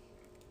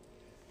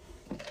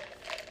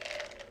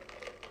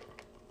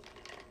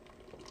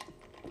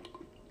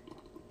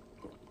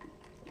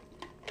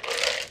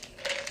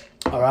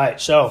 All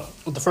right, so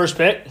with the first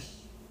pick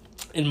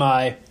in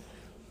my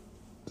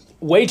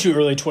way too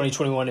early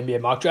 2021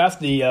 NBA mock draft,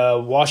 the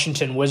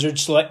Washington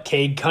Wizards select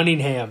Cade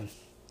Cunningham.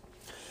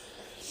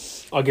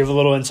 I'll give a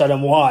little insight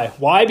on why.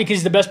 Why? Because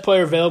he's the best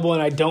player available,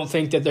 and I don't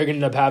think that they're going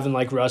to end up having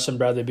like Russ and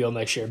Bradley Beal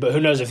next year. But who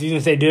knows? Even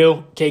if they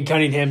do, Cade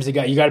Cunningham's the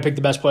guy. You got to pick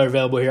the best player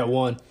available here at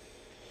 1.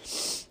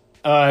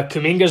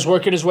 Kuminga's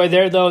working his way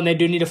there, though, and they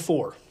do need a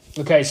 4.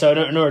 Okay, so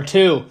number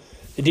 2,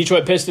 the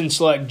Detroit Pistons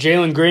select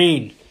Jalen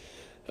Green.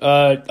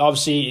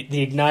 Obviously,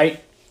 the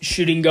Ignite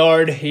shooting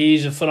guard.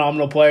 He's a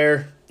phenomenal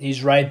player.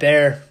 He's right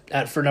there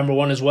for number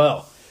 1 as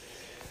well.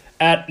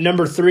 At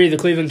number 3, the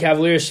Cleveland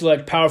Cavaliers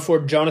select power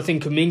forward Jonathan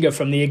Kuminga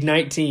from the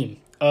Ignite team.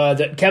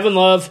 Kevin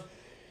Love,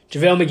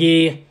 JaVale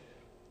McGee,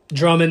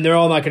 Drummond, they're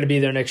all not going to be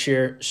there next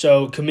year.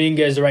 So Kuminga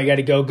is the right guy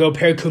to go. Go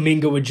pair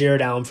Kuminga with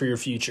Jared Allen for your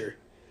future.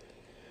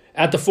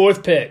 At the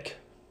 4th pick,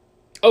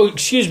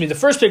 the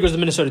first pick was the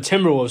Minnesota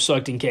Timberwolves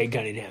selecting Cade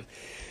Cunningham.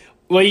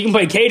 Well, you can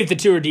play Cade at the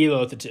 2 or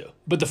D'Lo at the 2.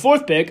 But the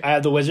 4th pick, I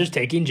have the Wizards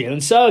taking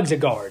Jalen Suggs at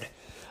guard.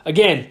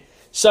 Again,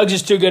 Suggs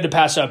is too good to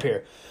pass up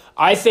here.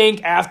 I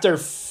think after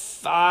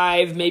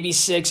 5, maybe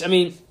 6,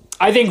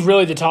 I think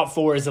really the top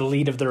 4 is a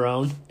lead of their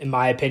own, in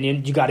my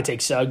opinion. You got to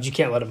take Suggs. You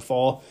can't let him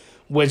fall.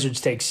 Wizards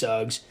take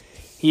Suggs.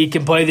 He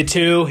can play the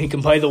 2. He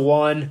can play the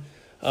 1.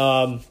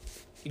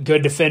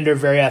 Good defender,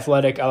 very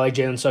athletic. I like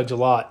Jalen Suggs a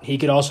lot. He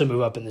could also move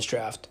up in this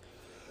draft.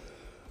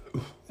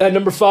 At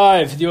number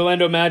 5, the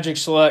Orlando Magic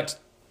select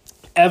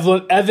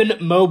Evan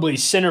Mobley,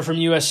 center from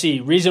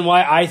USC. Reason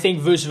why I think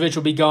Vucevic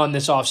will be gone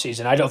this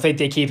offseason. I don't think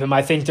they keep him.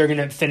 I think they're going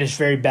to finish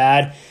very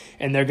bad,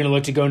 and they're going to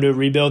look to go into a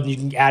rebuild, and you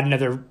can add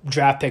another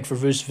draft pick for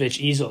Vucevic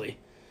easily.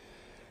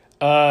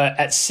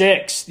 At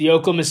 6, the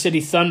Oklahoma City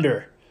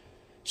Thunder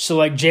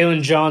select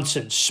Jalen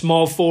Johnson,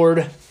 small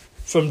forward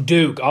from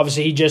Duke.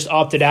 Obviously, he just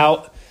opted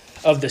out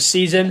of the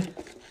season.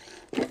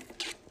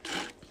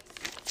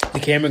 The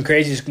Cameron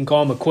Crazies can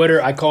call him a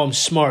quitter. I call him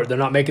smart. They're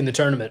not making the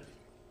tournament.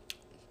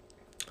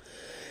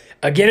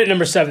 Again at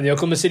number 7, the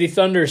Oklahoma City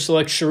Thunder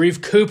select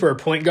Sharif Cooper,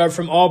 point guard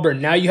from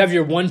Auburn. Now you have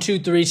your 1, 2,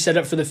 3 set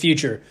up for the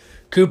future.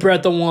 Cooper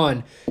at the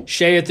 1,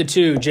 Shea at the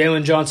 2,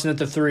 Jalen Johnson at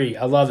the 3.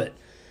 I love it.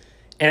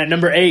 And at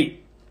number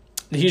 8,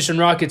 the Houston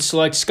Rockets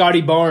select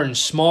Scotty Barnes,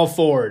 small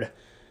forward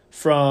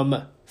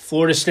from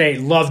Florida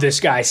State. Love this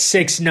guy.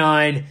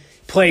 6'9",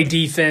 play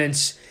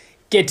defense,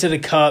 get to the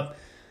cup,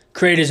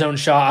 create his own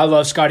shot. I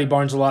love Scotty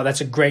Barnes a lot. That's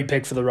a great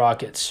pick for the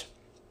Rockets.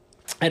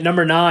 At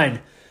number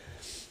 9,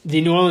 the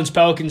New Orleans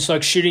Pelicans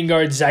select shooting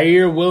guard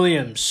Zaire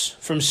Williams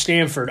from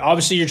Stanford.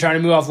 Obviously, you're trying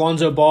to move off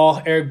Lonzo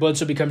Ball. Eric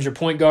Bledsoe becomes your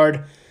point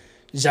guard.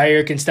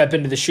 Zaire can step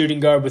into the shooting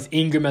guard with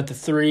Ingram at the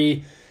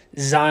 3,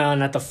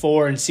 Zion at the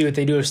 4, and see what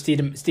they do with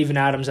Steven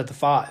Adams at the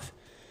 5.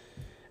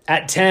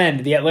 At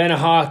 10, the Atlanta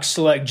Hawks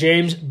select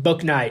James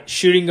Bouknight,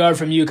 shooting guard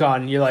from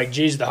UConn. You're like,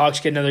 geez, the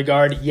Hawks get another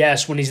guard?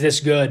 Yes, when he's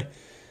this good.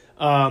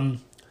 And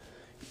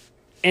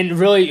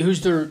really, who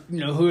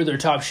are their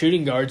top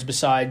shooting guards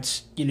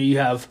besides, you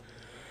have...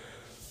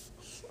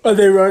 Are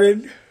they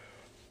running?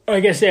 I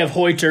guess they have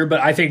Hoyter,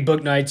 but I think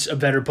Bouknight's a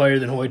better player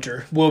than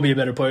Hoyter. Will be a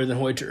better player than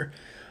Hoyter.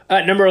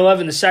 At number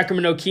 11, the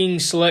Sacramento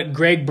Kings select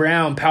Greg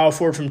Brown, power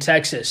forward from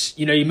Texas.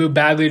 You move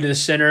Bagley to the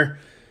center.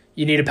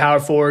 You need a power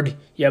forward.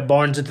 You have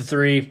Barnes at the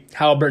 3,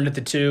 Halliburton at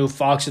the 2,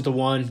 Fox at the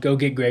 1. Go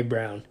get Greg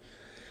Brown.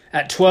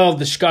 At 12,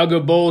 the Chicago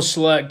Bulls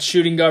select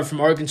shooting guard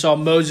from Arkansas,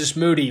 Moses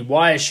Moody.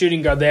 Why a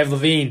shooting guard? They have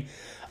Levine.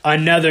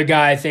 Another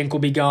guy I think will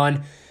be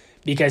gone,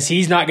 because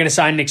he's not going to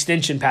sign an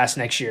extension past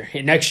next year.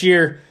 Next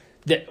year,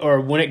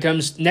 or when it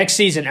comes next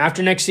season,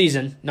 after next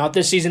season, not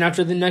this season,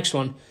 after the next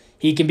one,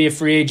 he can be a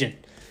free agent.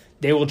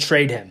 They will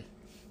trade him.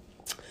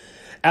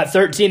 At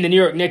 13, the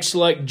New York Knicks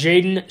select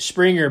Jaden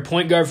Springer,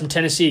 point guard from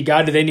Tennessee.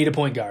 God, do they need a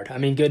point guard?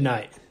 Good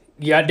night.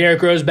 You got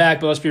Derrick Rose back,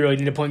 but let's be real, you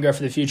need a point guard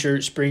for the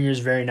future. Springer's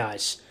very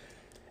nice.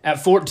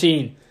 At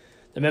 14,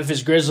 the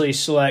Memphis Grizzlies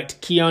select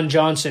Keon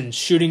Johnson,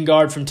 shooting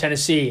guard from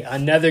Tennessee.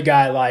 Another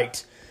guy I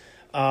liked.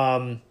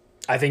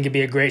 I think it'd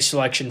be a great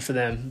selection for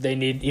them. They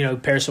need,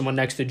 pair someone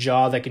next to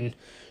Ja that can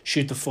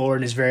shoot the floor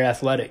and is very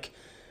athletic.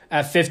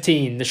 At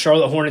 15, the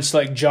Charlotte Hornets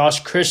select Josh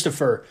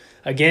Christopher.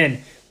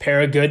 Again, pair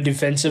a good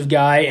defensive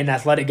guy and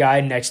athletic guy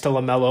next to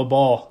LaMelo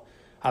Ball.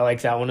 I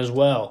like that one as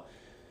well.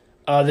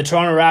 The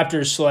Toronto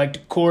Raptors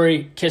select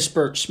Corey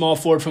Kispert, small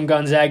forward from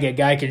Gonzaga.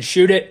 Guy can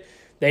shoot it.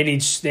 They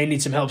need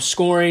some help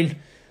scoring.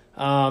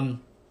 I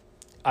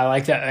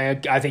like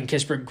that. I think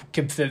Kispert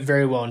could fit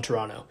very well in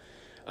Toronto.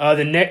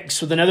 The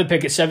Knicks with another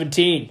pick at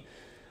 17.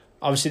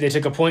 Obviously, they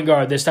took a point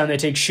guard. This time they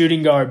take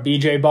shooting guard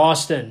B.J.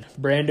 Boston,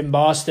 Brandon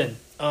Boston.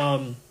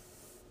 I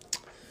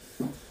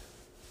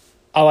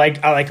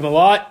like him a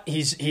lot. He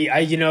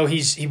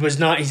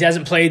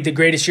hasn't played the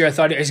greatest year. I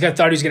thought he was going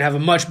to have a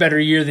much better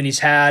year than he's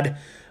had.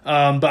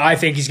 But I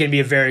think he's going to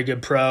be a very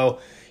good pro.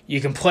 You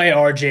can play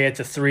RJ at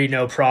the 3,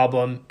 no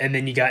problem, and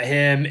then you got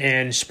him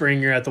and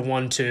Springer at the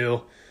 1,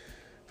 2.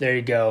 There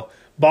you go.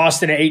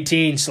 Boston at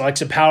 18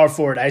 selects a power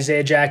forward,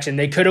 Isaiah Jackson.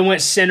 They could have went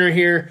center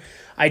here.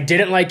 I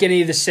didn't like any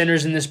of the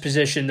centers in this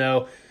position,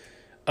 though,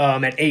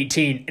 at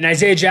 18. And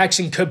Isaiah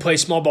Jackson could play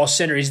small ball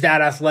center. He's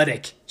that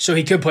athletic, so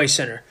he could play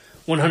center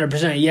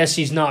 100%. Yes,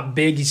 he's not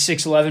big. He's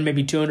 6'11",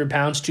 maybe 200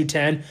 pounds,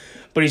 210,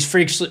 but he's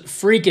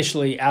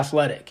freakishly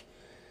athletic.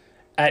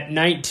 At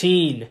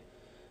 19,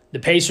 the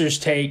Pacers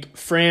take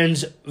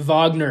Franz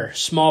Wagner,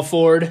 small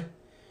forward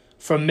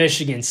from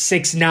Michigan.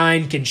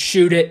 6'9", can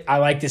shoot it. I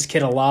like this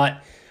kid a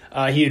lot.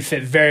 He would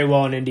fit very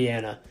well in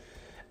Indiana.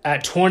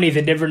 At 20,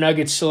 the Denver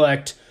Nuggets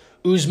select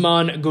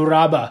Usman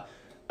Garuba,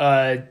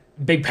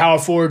 big power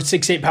forward,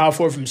 6'8" power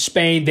forward from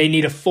Spain. They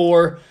need a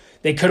 4.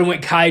 They could have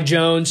went Kai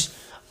Jones.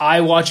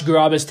 I watched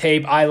Garuba's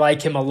tape. I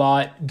like him a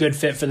lot. Good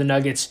fit for the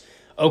Nuggets.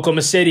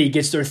 Oklahoma City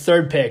gets their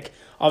 3rd pick.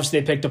 Obviously,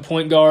 they picked a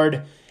point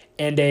guard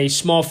and a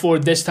small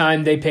forward. This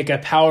time, they pick a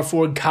power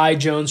forward, Kai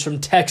Jones from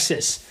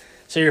Texas.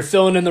 So you're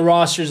filling in the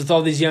rosters with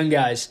all these young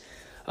guys.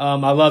 I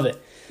love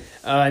it.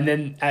 And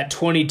then at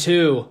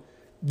 22,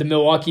 the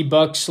Milwaukee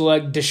Bucks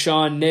select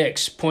Deshaun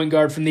Nix, point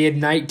guard from the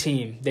Ignite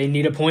team. They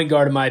need a point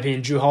guard, in my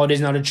opinion. Drew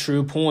Holiday's not a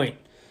true point.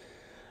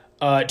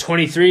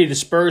 23, the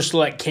Spurs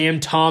select Cam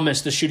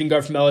Thomas, the shooting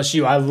guard from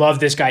LSU. I love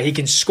this guy. He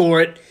can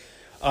score it.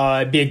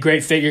 It'd be a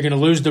great fit. You're going to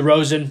lose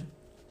DeRozan.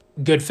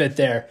 Good fit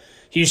there.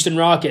 Houston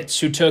Rockets,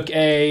 who took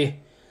where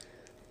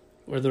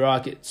are the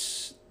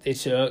Rockets? They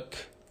took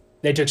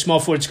small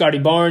forward Scotty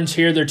Barnes.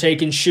 Here they're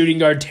taking shooting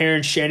guard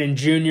Terrence Shannon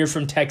Jr.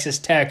 from Texas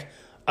Tech.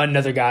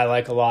 Another guy I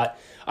like a lot.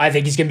 I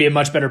think he's going to be a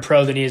much better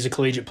pro than he is a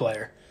collegiate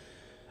player.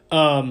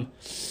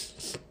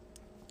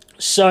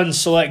 Suns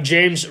select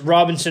James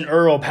Robinson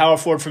Earl, power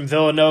forward from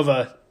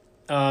Villanova.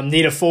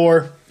 Need a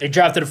 4. They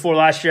drafted a 4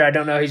 last year. I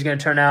don't know how he's going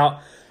to turn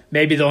out.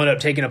 Maybe they'll end up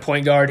taking a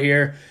point guard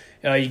here.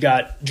 You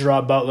got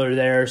Gerard Butler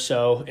there,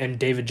 and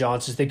David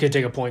Johnson. They could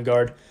take a point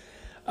guard.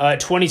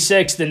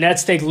 26, the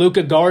Nets take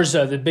Luka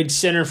Garza, the big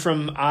center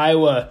from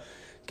Iowa.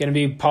 Going to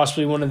be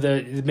possibly one of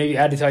maybe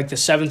added to like the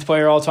 7th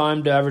player all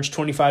time to average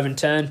 25 and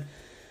 10.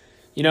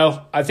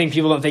 I think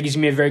people don't think he's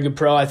going to be a very good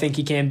pro. I think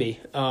he can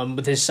be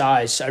with his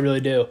size. I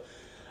really do.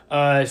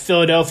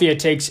 Philadelphia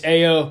takes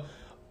Ayo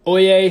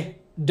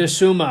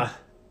Oyedosuma,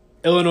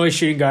 Illinois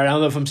shooting guard. I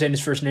don't know if I'm saying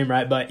his first name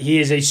right, but he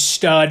is a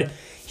stud.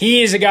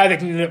 He is a guy that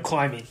can end up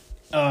climbing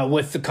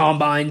with the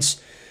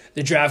combines,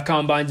 the draft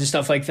combines and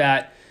stuff like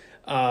that.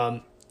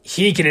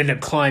 He can end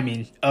up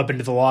climbing up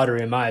into the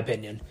lottery, in my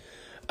opinion.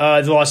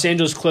 The Los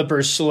Angeles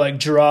Clippers select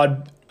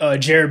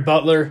Jared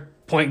Butler,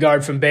 point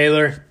guard from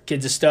Baylor.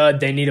 Kid's a stud.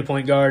 They need a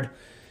point guard.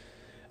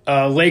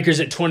 Lakers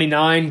at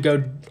 29 go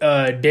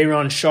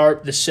Day'Ron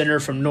Sharpe, the center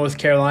from North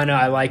Carolina.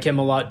 I like him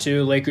a lot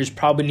too. Lakers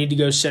probably need to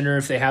go center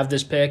if they have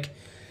this pick.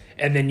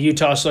 And then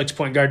Utah selects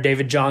point guard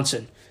David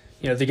Johnson.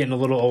 They're getting a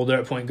little older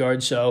at point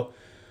guard, so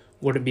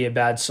wouldn't be a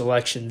bad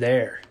selection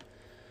there.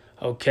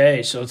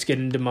 Okay, so let's get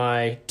into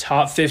my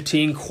top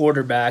 15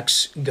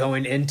 quarterbacks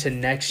going into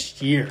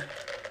next year.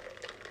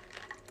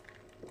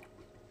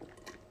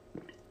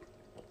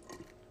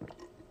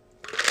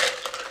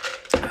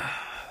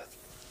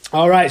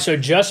 All right, so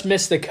just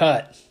missed the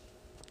cut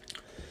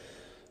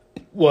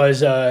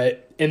was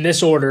in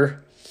this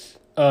order,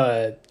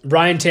 Ryan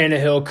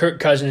Tannehill, Kirk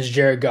Cousins,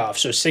 Jared Goff.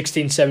 So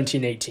 16,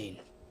 17, 18.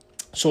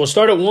 So we'll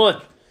start at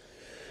 1.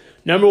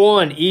 Number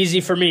 1, easy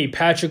for me,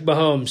 Patrick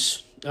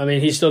Mahomes. I mean,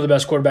 he's still the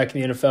best quarterback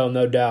in the NFL,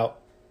 no doubt.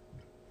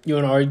 You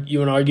want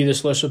to argue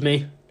this list with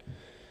me?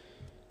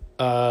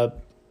 I'll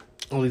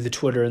leave the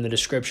Twitter in the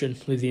description.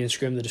 Leave the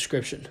Instagram in the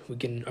description. We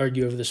can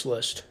argue over this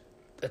list.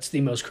 That's the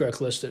most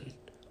correct list in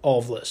all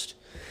of list.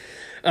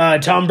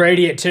 Tom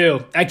Brady at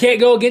 2. I can't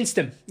go against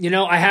him.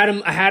 I had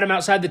him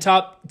outside the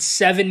top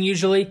 7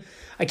 usually.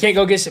 I can't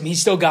go against him. He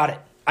still got it.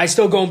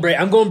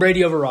 I'm going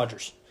Brady over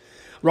Rodgers.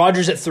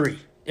 Rodgers at 3,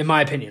 in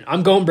my opinion.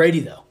 I'm going Brady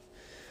though.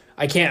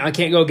 I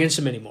can't go against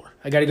him anymore.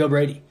 I got to go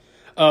Brady.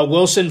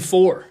 Wilson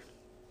 4.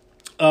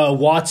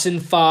 Watson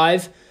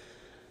 5.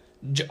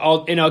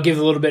 I'll give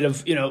a little bit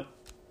of,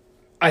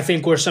 I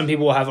think where some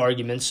people will have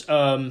arguments.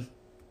 Allen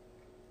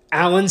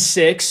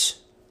 6.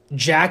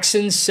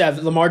 Jackson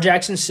 7. Lamar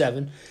Jackson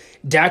 7.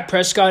 Dak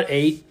Prescott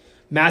 8.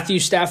 Matthew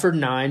Stafford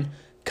 9.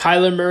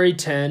 Kyler Murray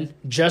 10.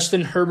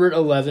 Justin Herbert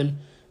 11.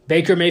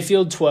 Baker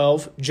Mayfield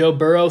 12, Joe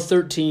Burrow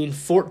 13,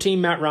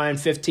 14 Matt Ryan,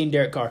 15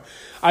 Derek Carr.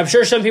 I'm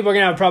sure some people are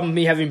going to have a problem with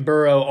me having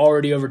Burrow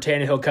already over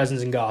Tannehill,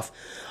 Cousins, and Goff.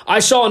 I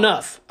saw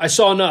enough.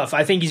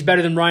 I think he's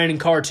better than Ryan and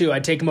Carr too.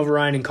 I'd take him over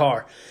Ryan and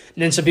Carr.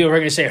 And then some people are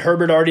going to say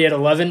Herbert already at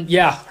 11.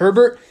 Yeah,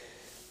 Herbert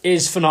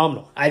is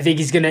phenomenal. I think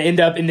he's going to end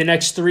up in the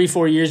next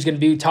 3-4 years going to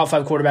be top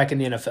 5 quarterback in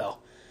the NFL.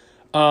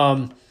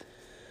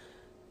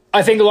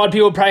 I think a lot of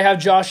people probably have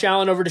Josh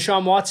Allen over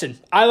Deshaun Watson.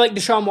 I like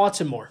Deshaun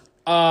Watson more.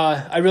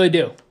 I really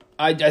do.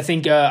 I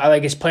think I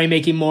like his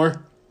playmaking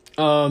more.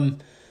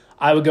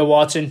 I would go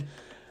Watson.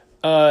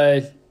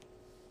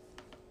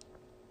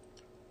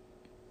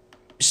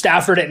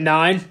 Stafford at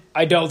 9.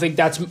 I don't think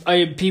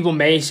people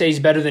may say he's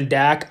better than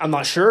Dak. I'm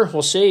not sure.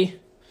 We'll see.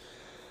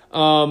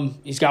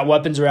 He's got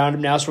weapons around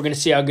him now, so we're going to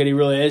see how good he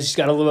really is. He's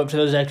got to live up to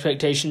those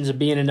expectations of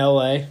being in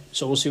LA,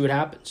 so we'll see what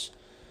happens.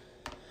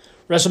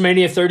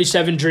 WrestleMania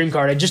 37 Dream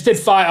Card. I just did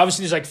 5.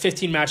 Obviously, there's like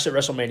 15 matches at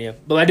WrestleMania,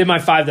 but I did my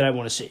 5 that I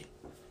want to see.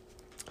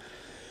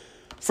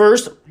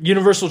 First,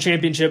 Universal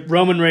Championship,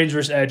 Roman Reigns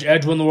versus Edge.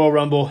 Edge won the Royal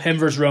Rumble. Him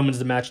versus Roman's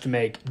the match to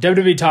make.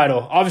 WWE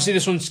title. Obviously,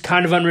 this one's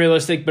kind of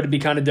unrealistic, but it'd be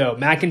kind of dope.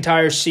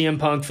 McIntyre, CM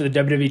Punk for the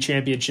WWE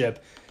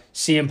Championship.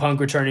 CM Punk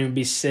returning would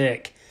be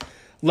sick.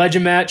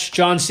 Legend match,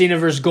 John Cena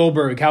versus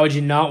Goldberg. How would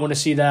you not want to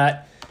see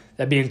that?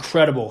 That'd be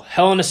incredible.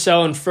 Hell in a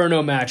Cell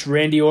Inferno match,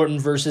 Randy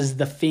Orton versus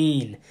The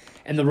Fiend.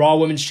 And the Raw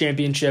Women's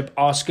Championship,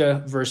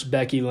 Asuka versus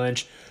Becky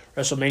Lynch.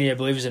 WrestleMania, I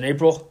believe, is in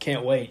April.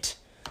 Can't wait.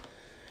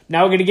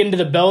 Now we're going to get into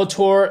the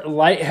Bellator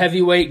Light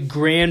Heavyweight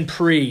Grand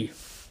Prix.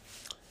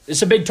 This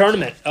is a big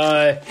tournament.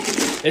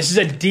 This is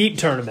a deep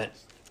tournament.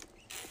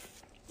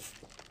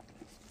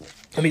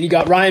 I mean, you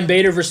got Ryan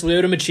Bader versus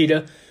Lyoto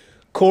Machida.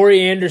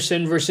 Corey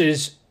Anderson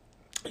versus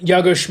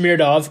Yago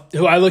Shmirdov,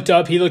 who I looked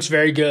up. He looks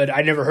very good.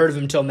 I never heard of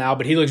him until now,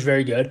 but he looks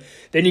very good.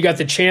 Then you got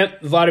the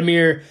champ,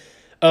 Vladimir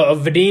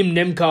Vadim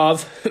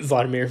Nemkov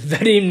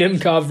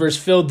versus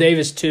Phil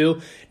Davis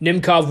 2.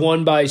 Nemkov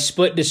won by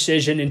split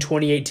decision in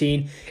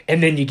 2018.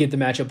 And then you get the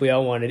matchup we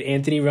all wanted.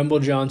 Anthony Rumble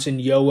Johnson,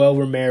 Yoel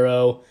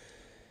Romero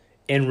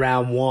in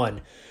round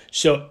 1.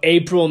 So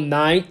April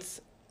 9th,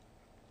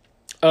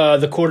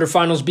 the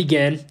quarterfinals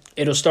begin.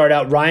 It'll start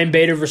out Ryan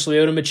Bader versus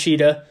Lyoto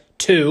Machida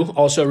 2.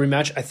 Also a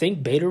rematch. I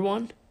think Bader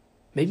won.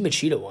 Maybe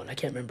Machida won. I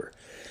can't remember.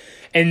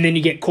 And then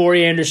you get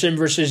Corey Anderson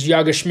versus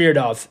Yaga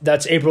Shmirdov.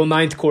 That's April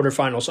 9th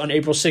quarterfinals. On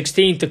April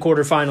 16th, the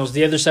quarterfinals,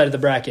 the other side of the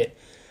bracket.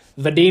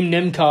 Vadim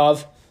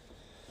Nemkov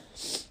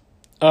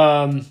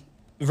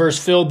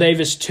versus Phil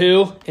Davis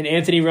 2. And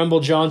Anthony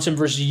Rumble Johnson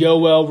versus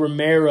Yoel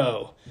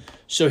Romero.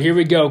 So here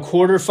we go.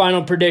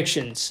 Quarterfinal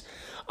predictions.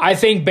 I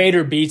think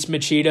Bader beats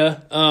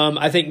Machida.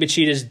 I think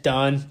Machida's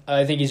done.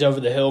 I think he's over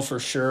the hill for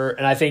sure.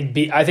 And I think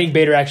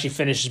Bader actually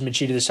finishes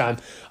Machida this time.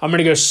 I'm going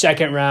to go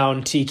second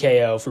round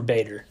TKO for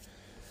Bader.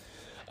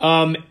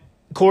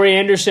 Corey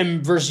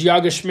Anderson versus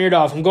Yaga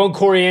Shmirdov. I'm going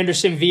Corey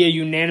Anderson via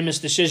unanimous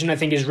decision. I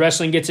think his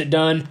wrestling gets it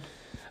done.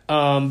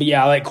 But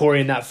yeah, I like Corey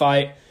in that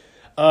fight.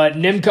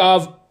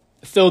 Nemkov,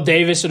 Phil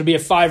Davis. It'll be a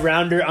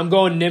 5-rounder. I'm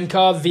going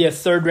Nemkov via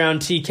 3rd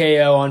round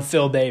TKO on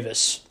Phil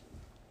Davis.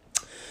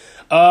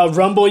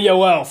 Rumble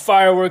Yoel.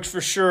 Fireworks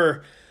for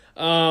sure.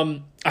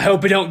 I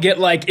hope we don't get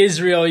like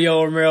Israel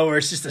Yoel Romero where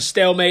it's just a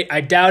stalemate.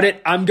 I doubt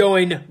it. I'm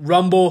going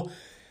Rumble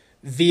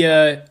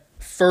via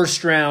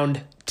 1st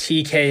round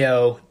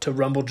TKO to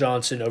Rumble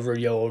Johnson over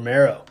Yoel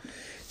Romero.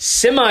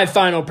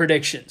 Semi-final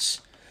predictions.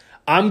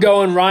 I'm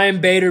going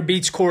Ryan Bader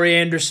beats Corey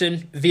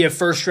Anderson via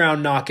 1st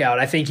round knockout.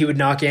 I think he would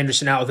knock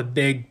Anderson out with a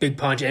big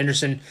punch.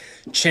 Anderson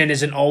chin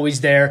isn't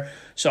always there,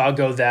 so I'll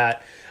go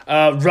that.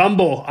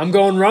 Rumble. I'm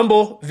going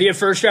Rumble via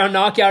 1st round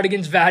knockout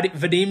against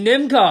Vadim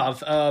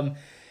Nemkov.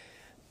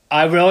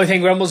 I really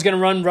think Rumble's going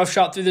to run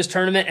roughshod through this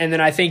tournament, and then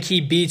I think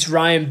he beats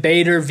Ryan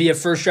Bader via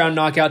 1st round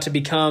knockout to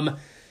become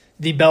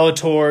the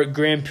Bellator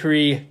Grand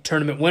Prix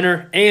tournament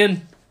winner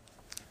and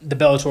the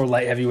Bellator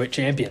light heavyweight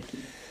champion.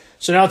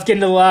 So now let's get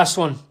into the last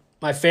one.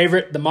 My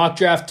favorite, the Mock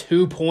Draft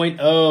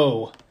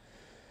 2.0.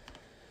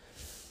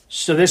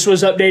 So this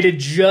was updated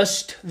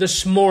just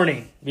this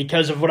morning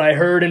because of what I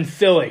heard in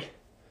Philly.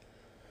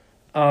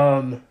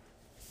 And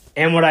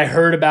what I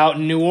heard about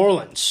in New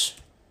Orleans.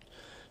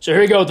 So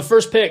here we go. The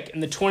first pick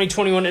in the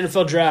 2021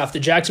 NFL Draft, the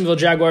Jacksonville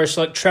Jaguars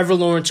select Trevor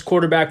Lawrence,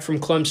 quarterback from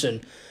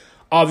Clemson.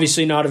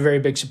 Obviously not a very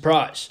big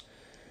surprise.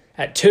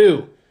 At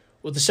 2,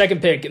 with the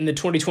second pick in the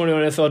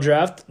 2021 NFL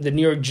Draft, the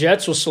New York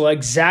Jets will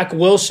select Zach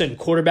Wilson,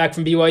 quarterback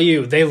from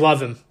BYU. They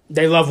love him.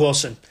 They love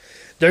Wilson.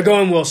 They're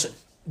going Wilson.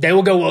 They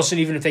will go Wilson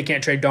even if they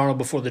can't trade Darnold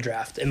before the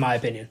draft, in my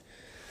opinion.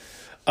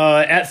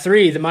 At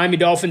 3, the Miami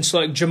Dolphins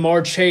select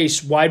Jamar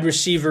Chase, wide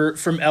receiver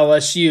from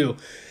LSU.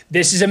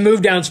 This is a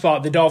move-down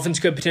spot. The Dolphins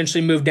could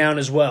potentially move down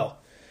as well.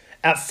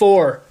 At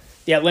 4,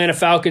 the Atlanta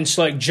Falcons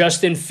select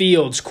Justin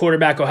Fields,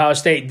 quarterback, Ohio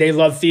State. They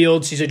love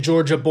Fields. He's a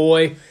Georgia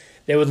boy.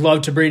 They would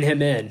love to bring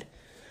him in.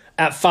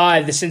 At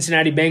 5, the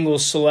Cincinnati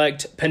Bengals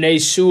select Penei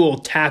Sewell,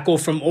 tackle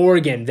from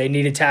Oregon. They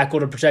need a tackle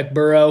to protect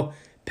Burrow.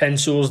 Penei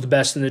Sewell's the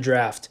best in the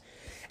draft.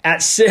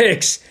 At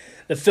 6,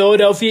 the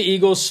Philadelphia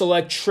Eagles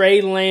select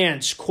Trey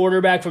Lance,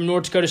 quarterback from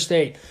North Dakota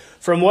State.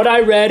 From what I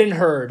read and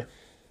heard,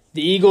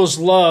 the Eagles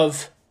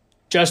love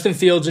Justin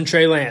Fields and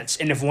Trey Lance.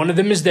 And if one of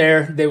them is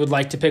there, they would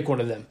like to pick one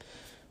of them.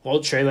 Well,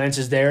 Trey Lance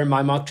is there in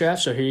my mock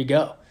draft, so here you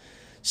go.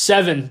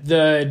 7,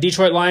 the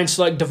Detroit Lions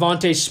select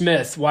Devontae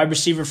Smith, wide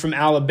receiver from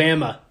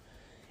Alabama.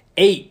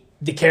 8,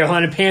 the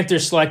Carolina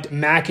Panthers select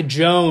Mac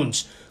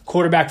Jones,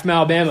 quarterback from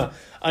Alabama.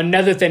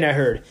 Another thing I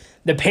heard,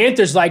 the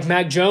Panthers like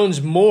Mac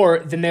Jones more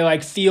than they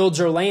like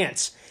Fields or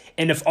Lance.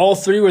 And if all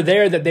 3 were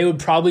there, that they would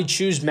probably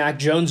choose Mac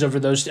Jones over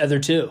those other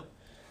 2.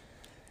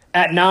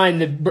 At 9,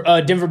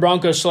 the Denver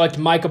Broncos select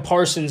Micah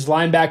Parsons,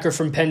 linebacker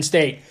from Penn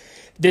State.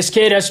 This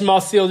kid has some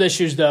off-field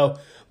issues, though,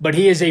 but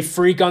he is a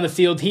freak on the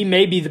field. He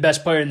may be the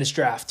best player in this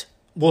draft.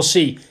 We'll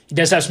see. He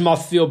does have some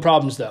off-field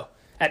problems, though.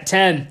 At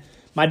 10,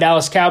 my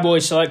Dallas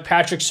Cowboys select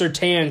Patrick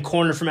Surtain,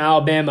 corner from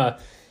Alabama.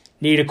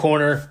 Need a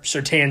corner.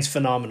 Surtain's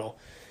phenomenal.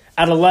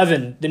 At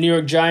 11, the New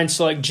York Giants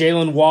select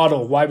Jalen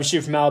Waddle, wide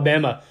receiver from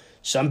Alabama.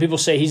 Some people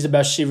say he's the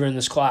best receiver in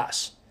this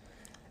class.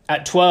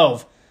 At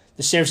 12,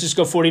 the San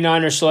Francisco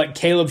 49ers select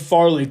Caleb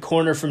Farley,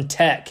 corner from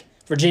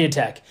Virginia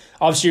Tech.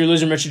 Obviously, you're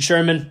losing Richard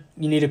Sherman.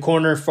 You need a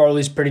corner.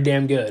 Farley's pretty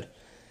damn good.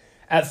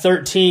 At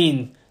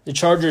 13, the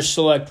Chargers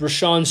select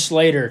Rashawn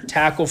Slater,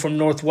 tackle from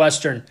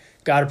Northwestern.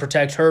 Got to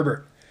protect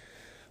Herbert.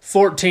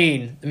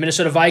 14, the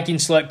Minnesota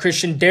Vikings select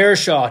Christian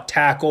Darrisaw,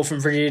 tackle from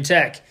Virginia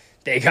Tech.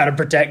 They got to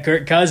protect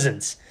Kirk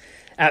Cousins.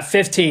 At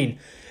 15,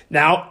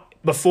 now,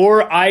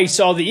 before I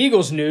saw the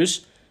Eagles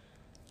news,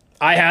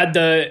 I had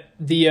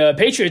the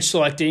Patriots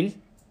selecting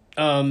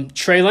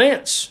Trey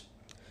Lance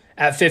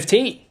at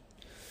 15.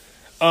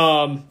 They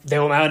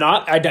will now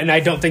not, and I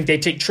don't think they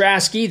take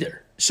Trask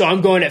either. So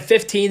I'm going at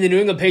 15. The New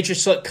England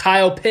Patriots select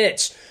Kyle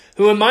Pitts,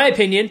 who, in my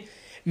opinion,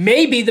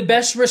 may be the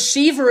best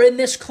receiver in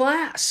this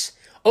class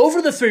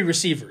over the 3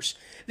 receivers.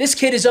 This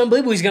kid is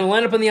unbelievable. He's going to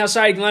line up on the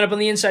outside, he can line up on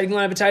the inside, he can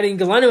line up at tight end, he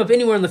can line him up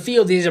anywhere on the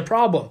field. He's a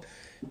problem.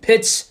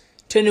 Pitts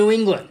to New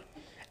England.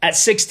 At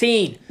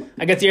 16,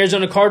 I got the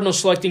Arizona Cardinals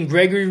selecting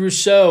Gregory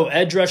Rousseau,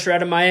 edge rusher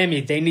out of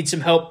Miami. They need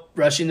some help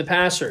rushing the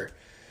passer.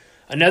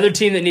 Another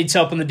team that needs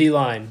help on the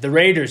D-line, the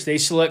Raiders. They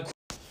select...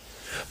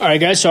 All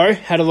right, guys, sorry.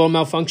 Had a little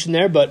malfunction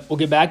there, but we'll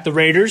get back. The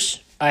Raiders,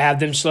 I have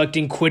them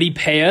selecting Kwity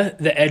Paye,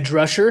 the edge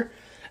rusher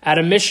out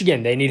of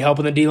Michigan. They need help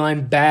on the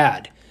D-line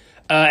bad.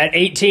 At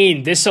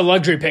 18, this is a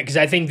luxury pick because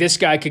I think this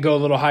guy could go a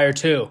little higher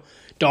too.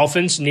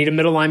 Dolphins need a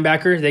middle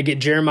linebacker. They get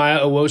Jeremiah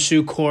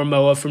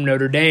Owusu-Koramoah from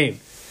Notre Dame.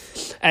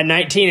 At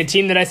 19, a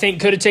team that I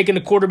think could have taken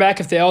a quarterback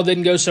if they all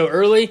didn't go so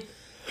early.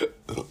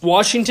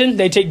 Washington,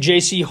 they take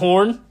J.C.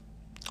 Horn,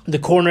 the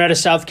corner out of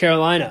South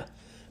Carolina.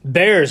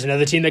 Bears,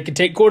 another team that could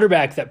take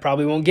quarterback that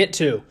probably won't get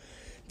to.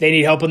 They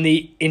need help on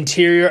the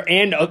interior,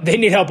 and they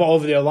need help all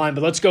over the O-line,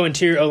 but let's go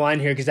interior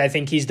O-line here because I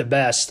think he's the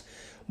best.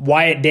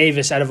 Wyatt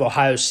Davis out of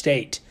Ohio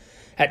State.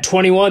 At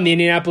 21, the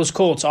Indianapolis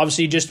Colts.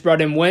 Obviously, you just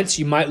brought in Wentz.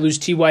 You might lose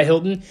T.Y.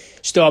 Hilton.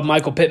 Still have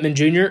Michael Pittman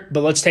Jr.,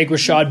 but let's take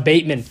Rashad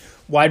Bateman,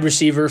 wide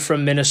receiver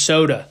from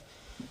Minnesota.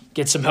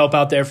 Get some help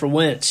out there for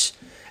Wentz.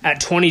 At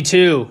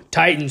 22,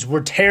 Titans were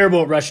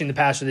terrible at rushing the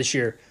passer this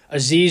year.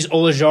 Azeez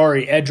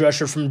Ojulari, edge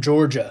rusher from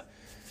Georgia.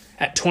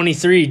 At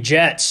 23,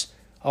 Jets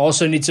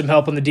also need some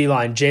help on the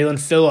D-line. Jalen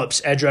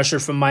Phillips, edge rusher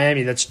from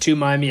Miami. That's 2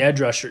 Miami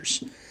edge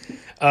rushers.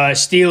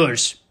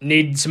 Steelers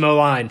need some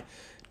O-line.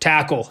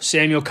 Tackle,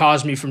 Samuel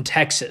Cosmi from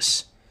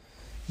Texas.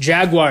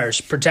 Jaguars,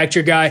 protect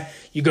your guy.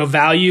 You go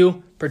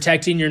value,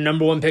 protecting your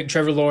number 1 pick,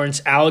 Trevor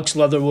Lawrence. Alex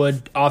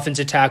Leatherwood,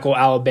 offensive tackle,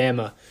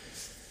 Alabama.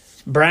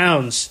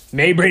 Browns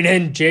may bring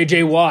in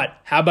J.J. Watt.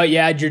 How about you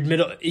add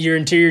your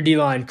interior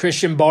D-line?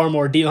 Christian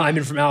Barmore,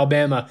 D-lineman from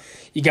Alabama.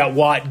 You got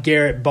Watt,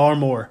 Garrett,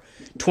 Barmore.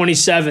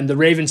 27, the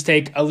Ravens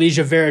take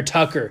Elijah Vera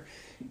Tucker,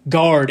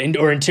 guard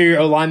or interior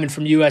O-lineman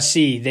from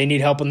USC. They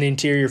need help on the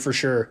interior for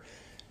sure.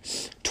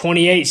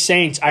 28,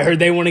 Saints. I heard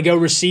they want to go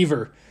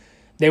receiver.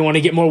 They want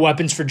to get more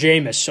weapons for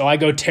Jameis. So I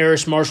go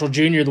Terrace Marshall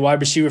Jr., the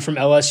wide receiver from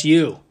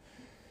LSU.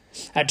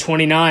 At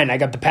 29, I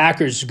got the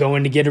Packers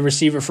going to get a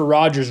receiver for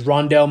Rodgers,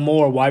 Rondell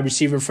Moore, wide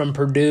receiver from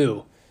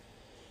Purdue.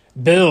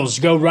 Bills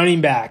go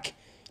running back,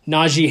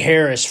 Najee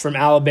Harris from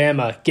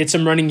Alabama. Get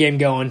some running game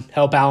going,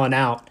 help Allen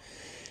out.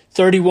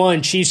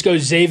 31, Chiefs go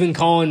Zaven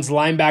Collins,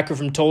 linebacker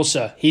from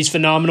Tulsa. He's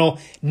phenomenal.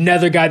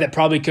 Another guy that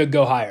probably could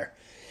go higher.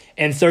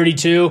 And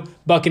 32,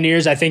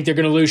 Buccaneers, I think they're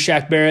going to lose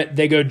Shaq Barrett.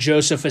 They go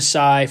Joseph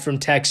Asai from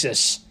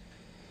Texas.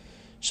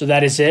 So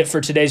that is it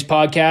for today's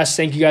podcast.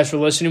 Thank you guys for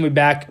listening. We'll be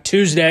back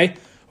Tuesday.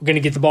 We're going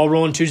to get the ball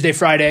rolling Tuesday,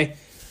 Friday.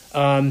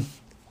 Have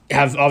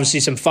obviously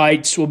some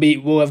fights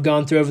we'll have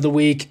gone through over the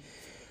week.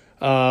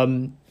 See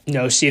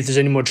if there's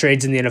any more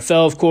trades in the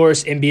NFL, of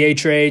course, NBA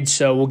trades.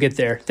 So we'll get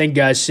there. Thank you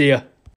guys. See ya.